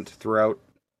consistent throughout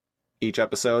each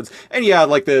episodes. And yeah,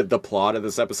 like the plot of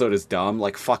this episode is dumb,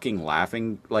 like fucking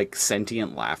laughing, like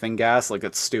sentient laughing gas, like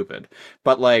it's stupid.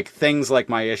 But like things like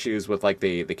my issues with like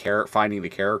the finding the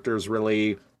characters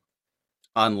really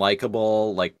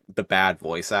unlikable, like the bad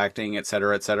voice acting,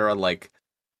 etc., like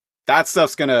that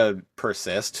stuff's gonna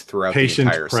persist throughout the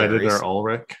entire Predator series.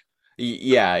 Ulrich.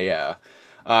 Yeah.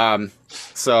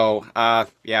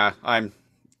 Yeah,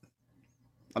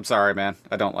 I'm sorry, man.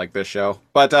 I don't like this show.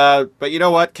 But you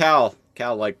know what? Cal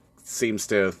like seems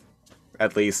to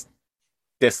at least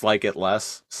dislike it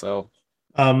less. So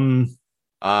we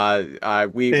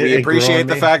appreciate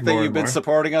the fact that you've been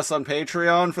supporting us on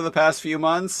Patreon for the past few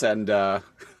months, and I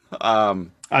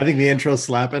think the intro's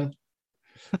slapping.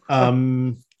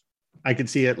 I could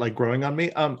see it like growing on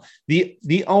me.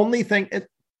 The only thing,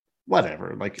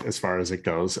 whatever, like as far as it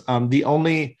goes, the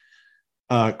only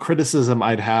criticism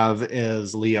I'd have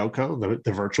is Lyoko,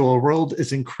 the virtual world,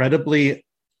 is incredibly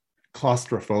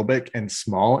claustrophobic and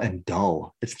small and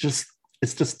dull. It's just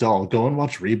dull. Go and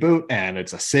watch Reboot, and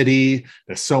it's a city.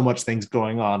 There's so much things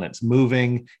going on. It's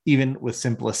moving, even with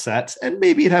simplest sets. And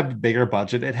maybe it had a bigger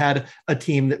budget. It had a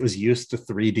team that was used to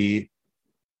 3D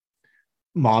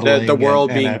modeling. The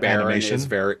world being barren is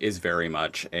very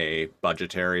much a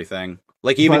budgetary thing.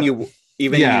 Like even you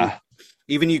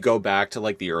go back to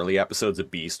like the early episodes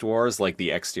of Beast Wars, like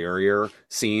the exterior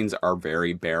scenes are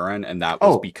very barren, and that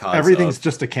was because everything's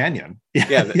just a canyon.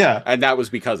 Yeah, and that was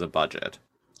because of budget.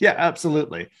 Yeah,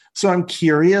 absolutely. So I'm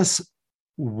curious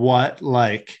what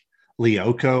like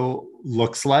Lyoko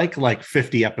looks like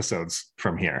 50 episodes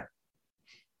from here.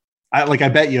 I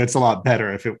bet you it's a lot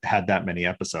better if it had that many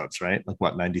episodes, right? Like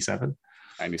what, 97?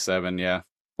 97, yeah.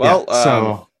 Well, yeah,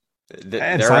 so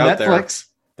they're on out Netflix.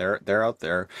 There. They're out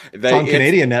there. It's on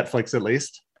Canadian Netflix, at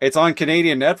least. It's on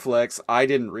Canadian Netflix. I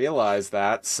didn't realize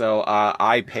that, so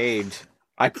I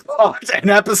bought an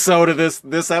episode of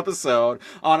this episode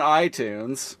on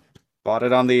iTunes. Bought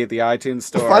it on the iTunes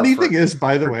store. The funny thing is,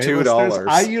 by the way, $2.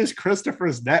 I use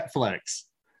Christopher's Netflix.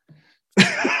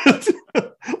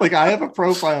 Like I have a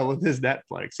profile with his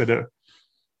Netflix.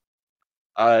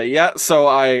 Yeah. So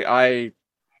I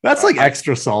that's like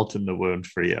extra salt in the wound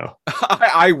for you.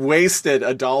 I wasted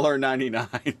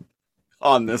 $1.99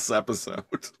 on this episode.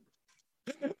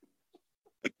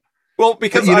 Well,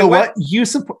 because but you know what you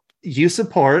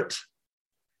support.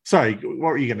 Sorry, what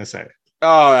were you gonna say?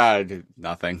 Oh,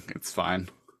 nothing. It's fine.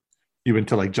 You went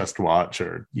to like Just Watch,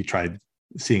 or you tried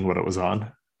seeing what it was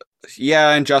on?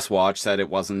 Yeah, and Just Watch said it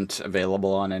wasn't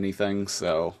available on anything,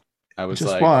 so I was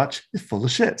Just Watch is full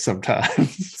of shit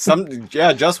sometimes.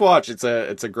 Just Watch. It's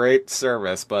a great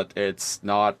service, but it's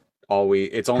not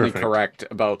it's only Perfect. correct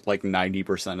about like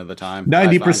 90% of the time.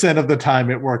 90% of the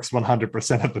time, it works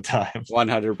 100% of the time.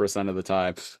 100% of the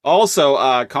time.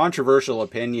 Also, controversial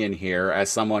opinion here as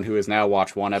someone who has now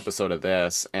watched one episode of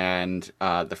this and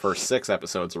the first 6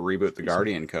 episodes of Reboot the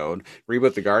Guardian Code.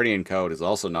 Reboot the Guardian Code is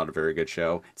also not a very good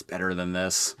show. It's better than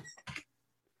this.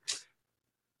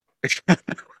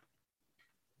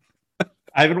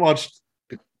 I haven't watched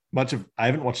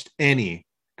any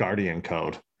Guardian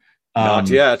Code. Not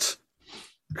yet.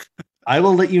 I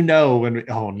will let you know when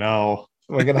oh no.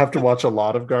 We're gonna have to watch a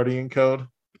lot of Guardian Code.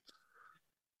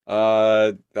 We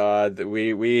have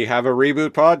a reboot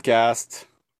podcast.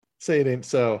 Say it ain't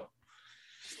so.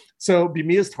 So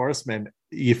Bemused Horseman,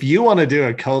 if you want to do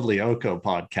a Code Lyoko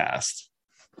podcast,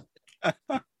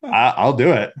 I'll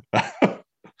do it.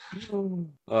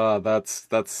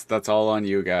 That's all on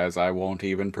you guys. I won't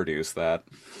even produce that.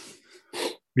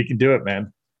 We can do it,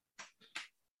 man.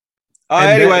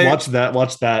 Anyway, watch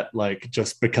that like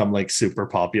just become like super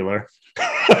popular.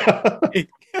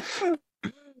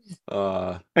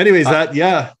 Anyways, that's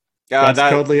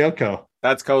Code Lyoko.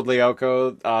 That's Code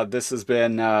Lyoko. This has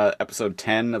been episode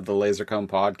 10 of the LAZOR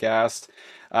podcast.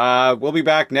 We'll be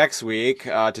back next week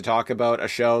to talk about a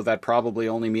show that probably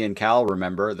only me and Cal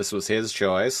remember. This was his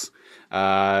choice.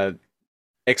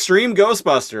 Extreme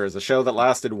Ghostbusters, a show that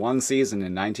lasted 1 season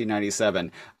in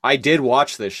 1997. I did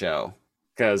watch this show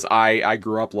because I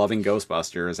grew up loving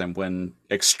Ghostbusters, and when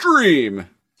Extreme,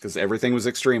 because everything was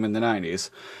extreme in the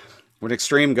 90s, when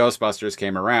Extreme Ghostbusters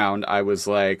came around, I was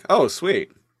like, oh,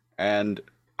 sweet. And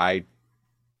I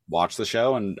watched the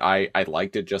show, and I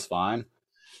liked it just fine.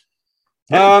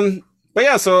 Yeah. But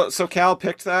yeah, so Cal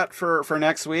picked that for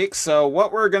next week. So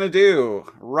what we're going to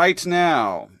do right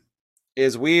now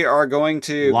is we are going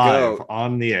to live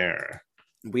on the air.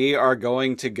 We are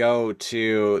going to go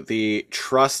to the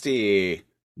trusty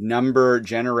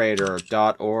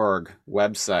numbergenerator.org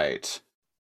website.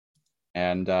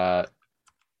 And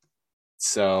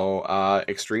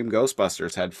Extreme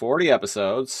Ghostbusters had 40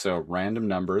 episodes, so random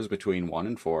numbers between 1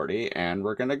 and 40, and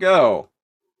we're going to go.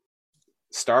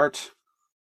 Start.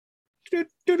 I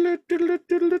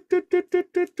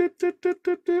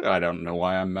don't know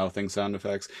why I'm mouthing sound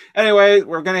effects. Anyway,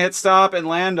 we're going to hit stop and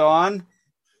land on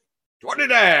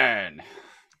 29.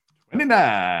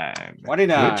 29.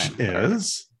 Which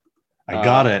is, I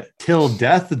got it. Till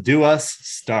death do us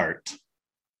start.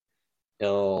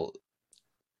 Till...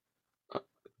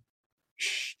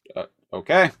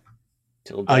 okay.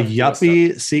 A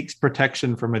yuppie seeks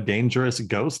protection from a dangerous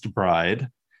ghost bride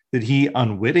that he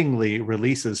unwittingly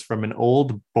releases from an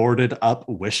old boarded up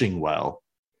wishing well.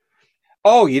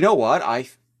 Oh, you know what? I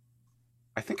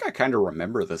think I kind of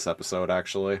remember this episode,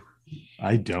 actually.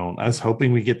 I don't. I was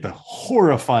hoping we get the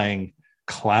horrifying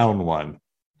clown one.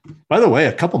 By the way,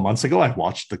 a couple months ago, I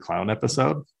watched the clown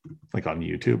episode, like on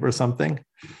YouTube or something.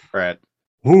 Right.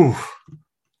 Ooh.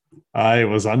 It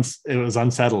was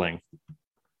unsettling.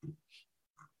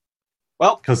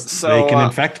 Well, because they can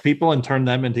infect people and turn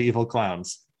them into evil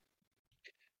clowns.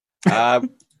 Next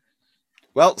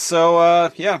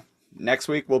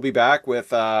week we'll be back with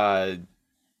LaserCone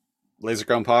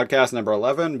podcast number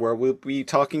 11, where we'll be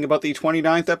talking about the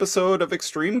 29th episode of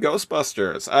Extreme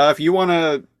Ghostbusters. If you want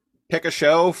to pick a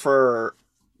show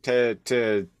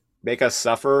to make us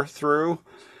suffer through,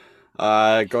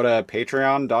 go to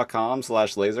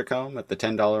patreon.com/lasercomb at the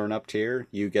 $10 and up tier.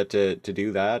 You get to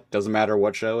do that. Doesn't matter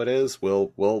what show it is.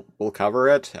 We'll cover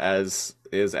it, as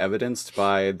is evidenced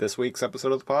by this week's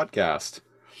episode of the podcast.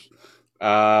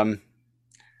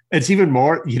 It's even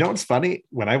more, you know what's funny?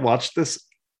 When I watched this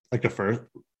like the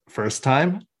first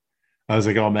time, I was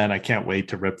like, oh man, I can't wait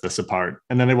to rip this apart.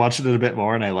 And then I watched it a bit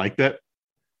more and I liked it.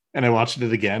 And I watched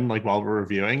it again, like while we're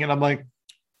reviewing, and I'm like,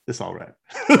 this all right.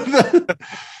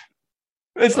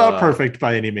 It's not perfect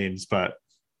by any means, but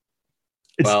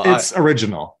it's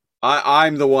original.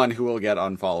 I'm the one who will get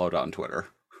unfollowed on Twitter.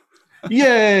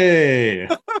 Yay!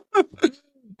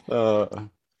 So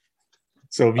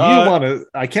if you want to,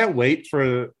 I can't wait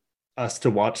for us to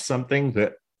watch something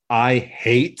that I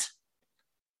hate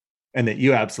and that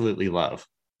you absolutely love.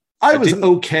 I was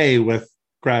okay with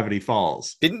Gravity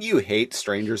Falls. Didn't you hate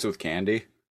Strangers with Candy?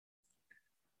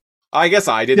 I guess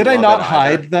I didn't. Did I not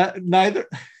hide that? Neither.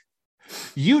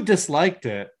 You disliked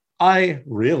it. I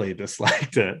really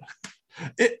disliked it.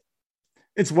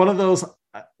 It's one of those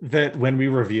that when we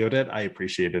reviewed it, I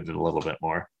appreciated it a little bit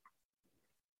more.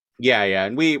 Yeah,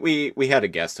 and we had a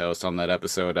guest host on that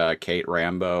episode, Kate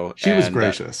Rambo. She was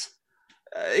gracious.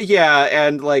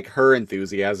 And like her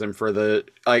enthusiasm for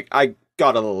I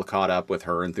got a little caught up with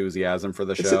her enthusiasm for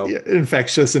the show.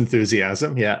 Infectious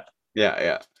enthusiasm, yeah.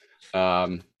 Yeah.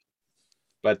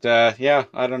 But yeah,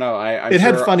 I don't know. I'm It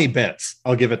had sure funny bits.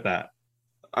 I'll give it that.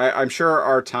 I'm sure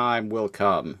our time will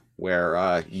come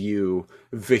where you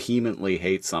vehemently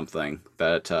hate something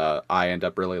that I end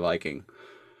up really liking.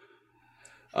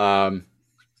 Um,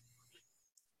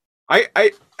 I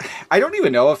I I don't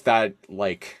even know if that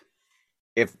like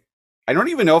if I don't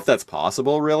even know if that's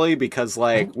possible really because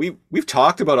like we've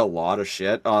talked about a lot of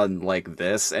shit on like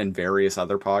this and various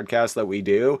other podcasts that we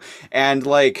do, and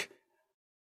like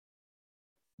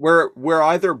we're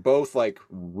either both like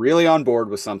really on board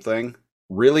with something,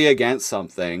 really against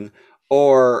something,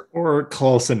 or Or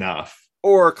close enough.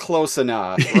 close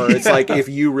enough, or it's like Yeah. if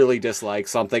you really dislike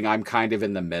something, I'm kind of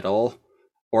in the middle,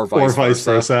 or Or vice vice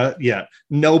versa. versa. Yeah.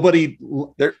 Nobody.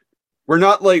 There, we're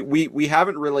not like we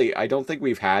haven't really. I don't think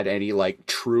we've had any like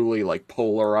truly like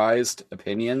polarized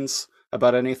opinions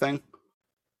about anything.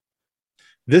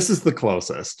 This is the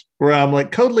closest where I'm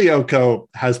like, Code Lyoko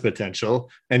has potential,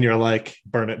 and you're like,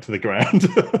 burn it to the ground.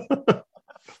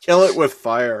 Kill it with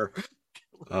fire.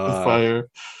 The fire.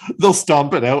 They'll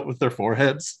stomp it out with their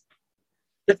foreheads.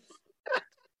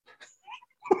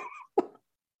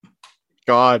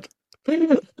 God.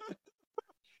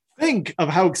 Think of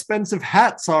how expensive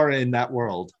hats are in that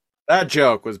world. That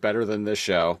joke was better than this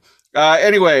show.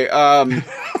 Anyway,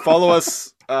 follow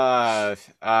us. Go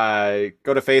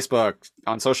to Facebook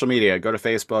on social media. Go to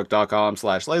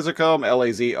facebook.com/lazorcomb,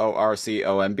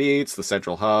 LAZORCOMB. It's the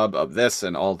central hub of this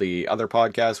and all the other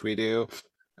podcasts we do.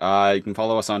 You can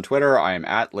follow us on Twitter. I am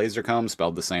at Lasercomb,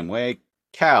 spelled the same way.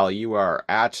 Cal, you are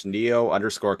at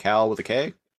Neo_Cal with a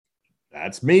K.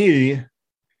 That's me.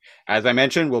 As I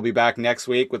mentioned, we'll be back next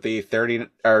week with the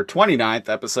 29th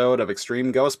episode of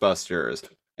Extreme Ghostbusters.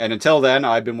 And until then,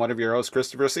 I've been one of your hosts,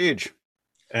 Christopher Siege.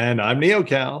 And I'm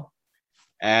NeoCal.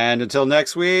 And until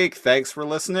next week, thanks for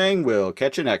listening. We'll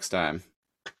catch you next time.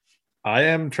 I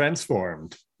am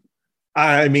transformed.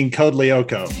 I mean, Code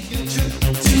Lyoko.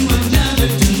 To another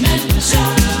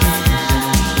dimension.